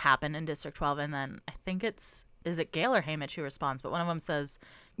 "What's happened in District 12?" And then I think is it Gale or Haymitch who responds, but one of them says,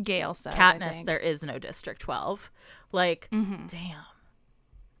 "Gale says, Katniss, there is no District 12." Like, damn.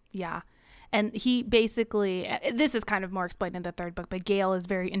 Yeah. And he basically, this is kind of more explained in the third book, but Gale is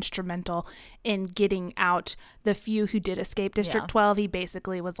very instrumental in getting out the few who did escape District 12. He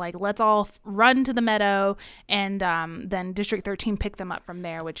basically was like, let's all run to the meadow, and then District 13 picked them up from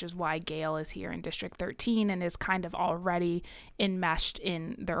there, which is why Gale is here in District 13 and is kind of already enmeshed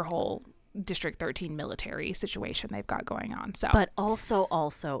in their whole District 13 military situation they've got going on. So, but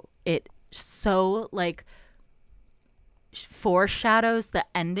also it so like foreshadows the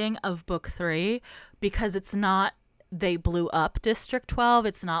ending of book 3, because it's not they blew up District 12.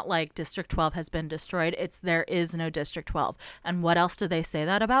 It's not like District 12 has been destroyed. It's there is no District 12. And what else do they say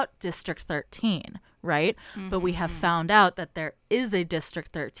that about? District 13, right? But we have found out that there is a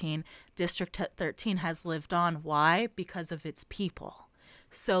District 13. District 13 has lived on. Why? Because of its people.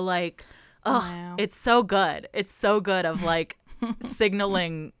 So like, wow. It's so good. It's so good of like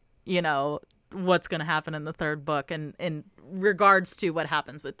signaling, you know, what's going to happen in the third book and in regards to what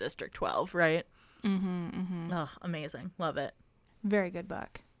happens with District 12, right? Oh, amazing. Love it. Very good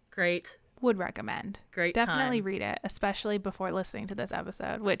book. Great. Would recommend. Great Definitely time. read it, especially before listening to this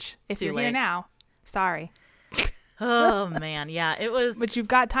episode, which if Too you're late. here now, sorry. Oh, man. Yeah, it was. But you've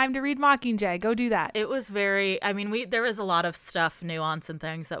got time to read Mockingjay. Go do that. It was very, I mean, there was a lot of stuff, nuance and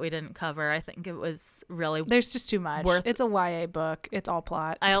things that we didn't cover. I think it was really There's just too much. It's a YA book. It's all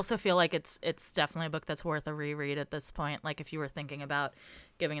plot. I also feel like it's definitely a book that's worth a reread at this point. Like if you were thinking about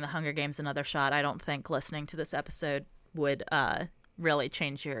giving The Hunger Games another shot, I don't think listening to this episode would really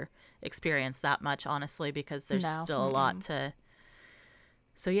change your experience that much, honestly, because there's still a lot to.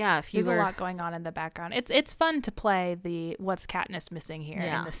 So yeah, if you there's a lot going on in the background. It's fun to play the what's Katniss missing here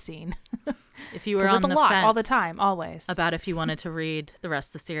in this scene. If you were on the lot fence all the time, always about if you wanted to read the rest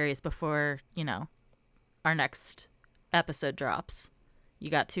of the series before our next episode drops, you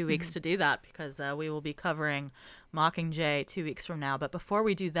got 2 weeks to do that because we will be covering Mockingjay 2 weeks from now. But before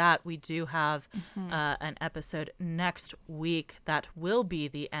we do that, we do have an episode next week that will be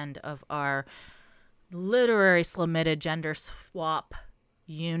the end of our literary slummitted gender swap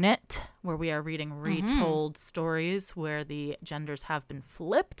unit, where we are reading retold stories where the genders have been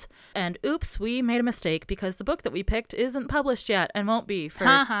flipped. And oops, we made a mistake because the book that we picked isn't published yet and won't be for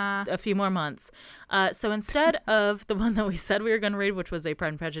a few more months. So instead of the one that we said we were going to read, which was a Pride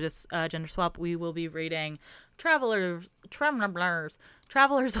and Prejudice gender swap, we will be reading Travelers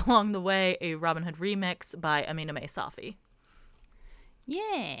Along the Way, a Robin Hood remix by Amina May Safi.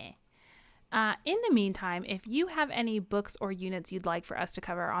 Yeah. In the meantime, if you have any books or units you'd like for us to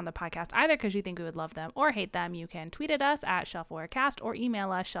cover on the podcast, either because you think we would love them or hate them, you can tweet at us at shelfawarecast or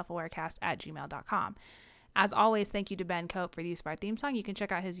email us shelfawarecast@gmail.com. As always, thank you to Ben Cope for the use of our theme song. You can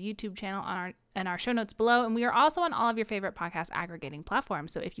check out his YouTube channel on our show notes below, and we are also on all of your favorite podcast aggregating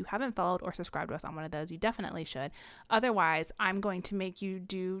platforms. So if you haven't followed or subscribed to us on one of those, you definitely should. Otherwise, I'm going to make you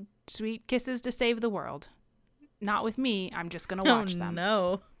do Sweet Kisses to Save the World. Not with me. I'm just going to watch them.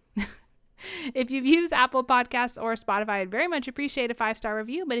 No. If you've used Apple Podcasts or Spotify, I'd very much appreciate a 5-star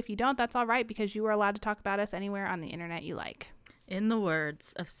review. But if you don't, that's all right, because you are allowed to talk about us anywhere on the internet you like. In the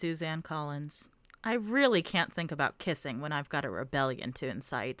words of Suzanne Collins, I really can't think about kissing when I've got a rebellion to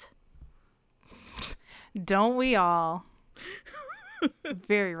incite. Don't we all?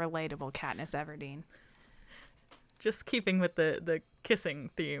 Very relatable, Katniss Everdeen. Just keeping with the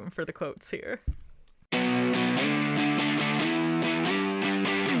kissing theme for the quotes here.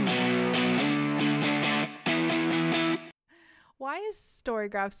 Why is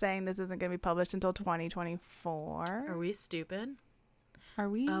Storygraph saying this isn't going to be published until 2024? Are we stupid? Are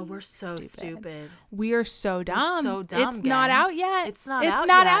we? We're so stupid. We are so dumb. We're so dumb. It's not out yet. It's not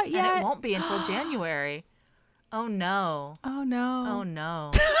out yet. And it won't be until January. Oh no. Oh no. Oh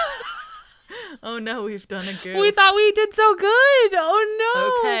no. Oh no, we've done a goof. We thought we did so good.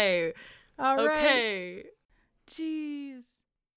 Oh no. Okay. All right. Okay. Jeez.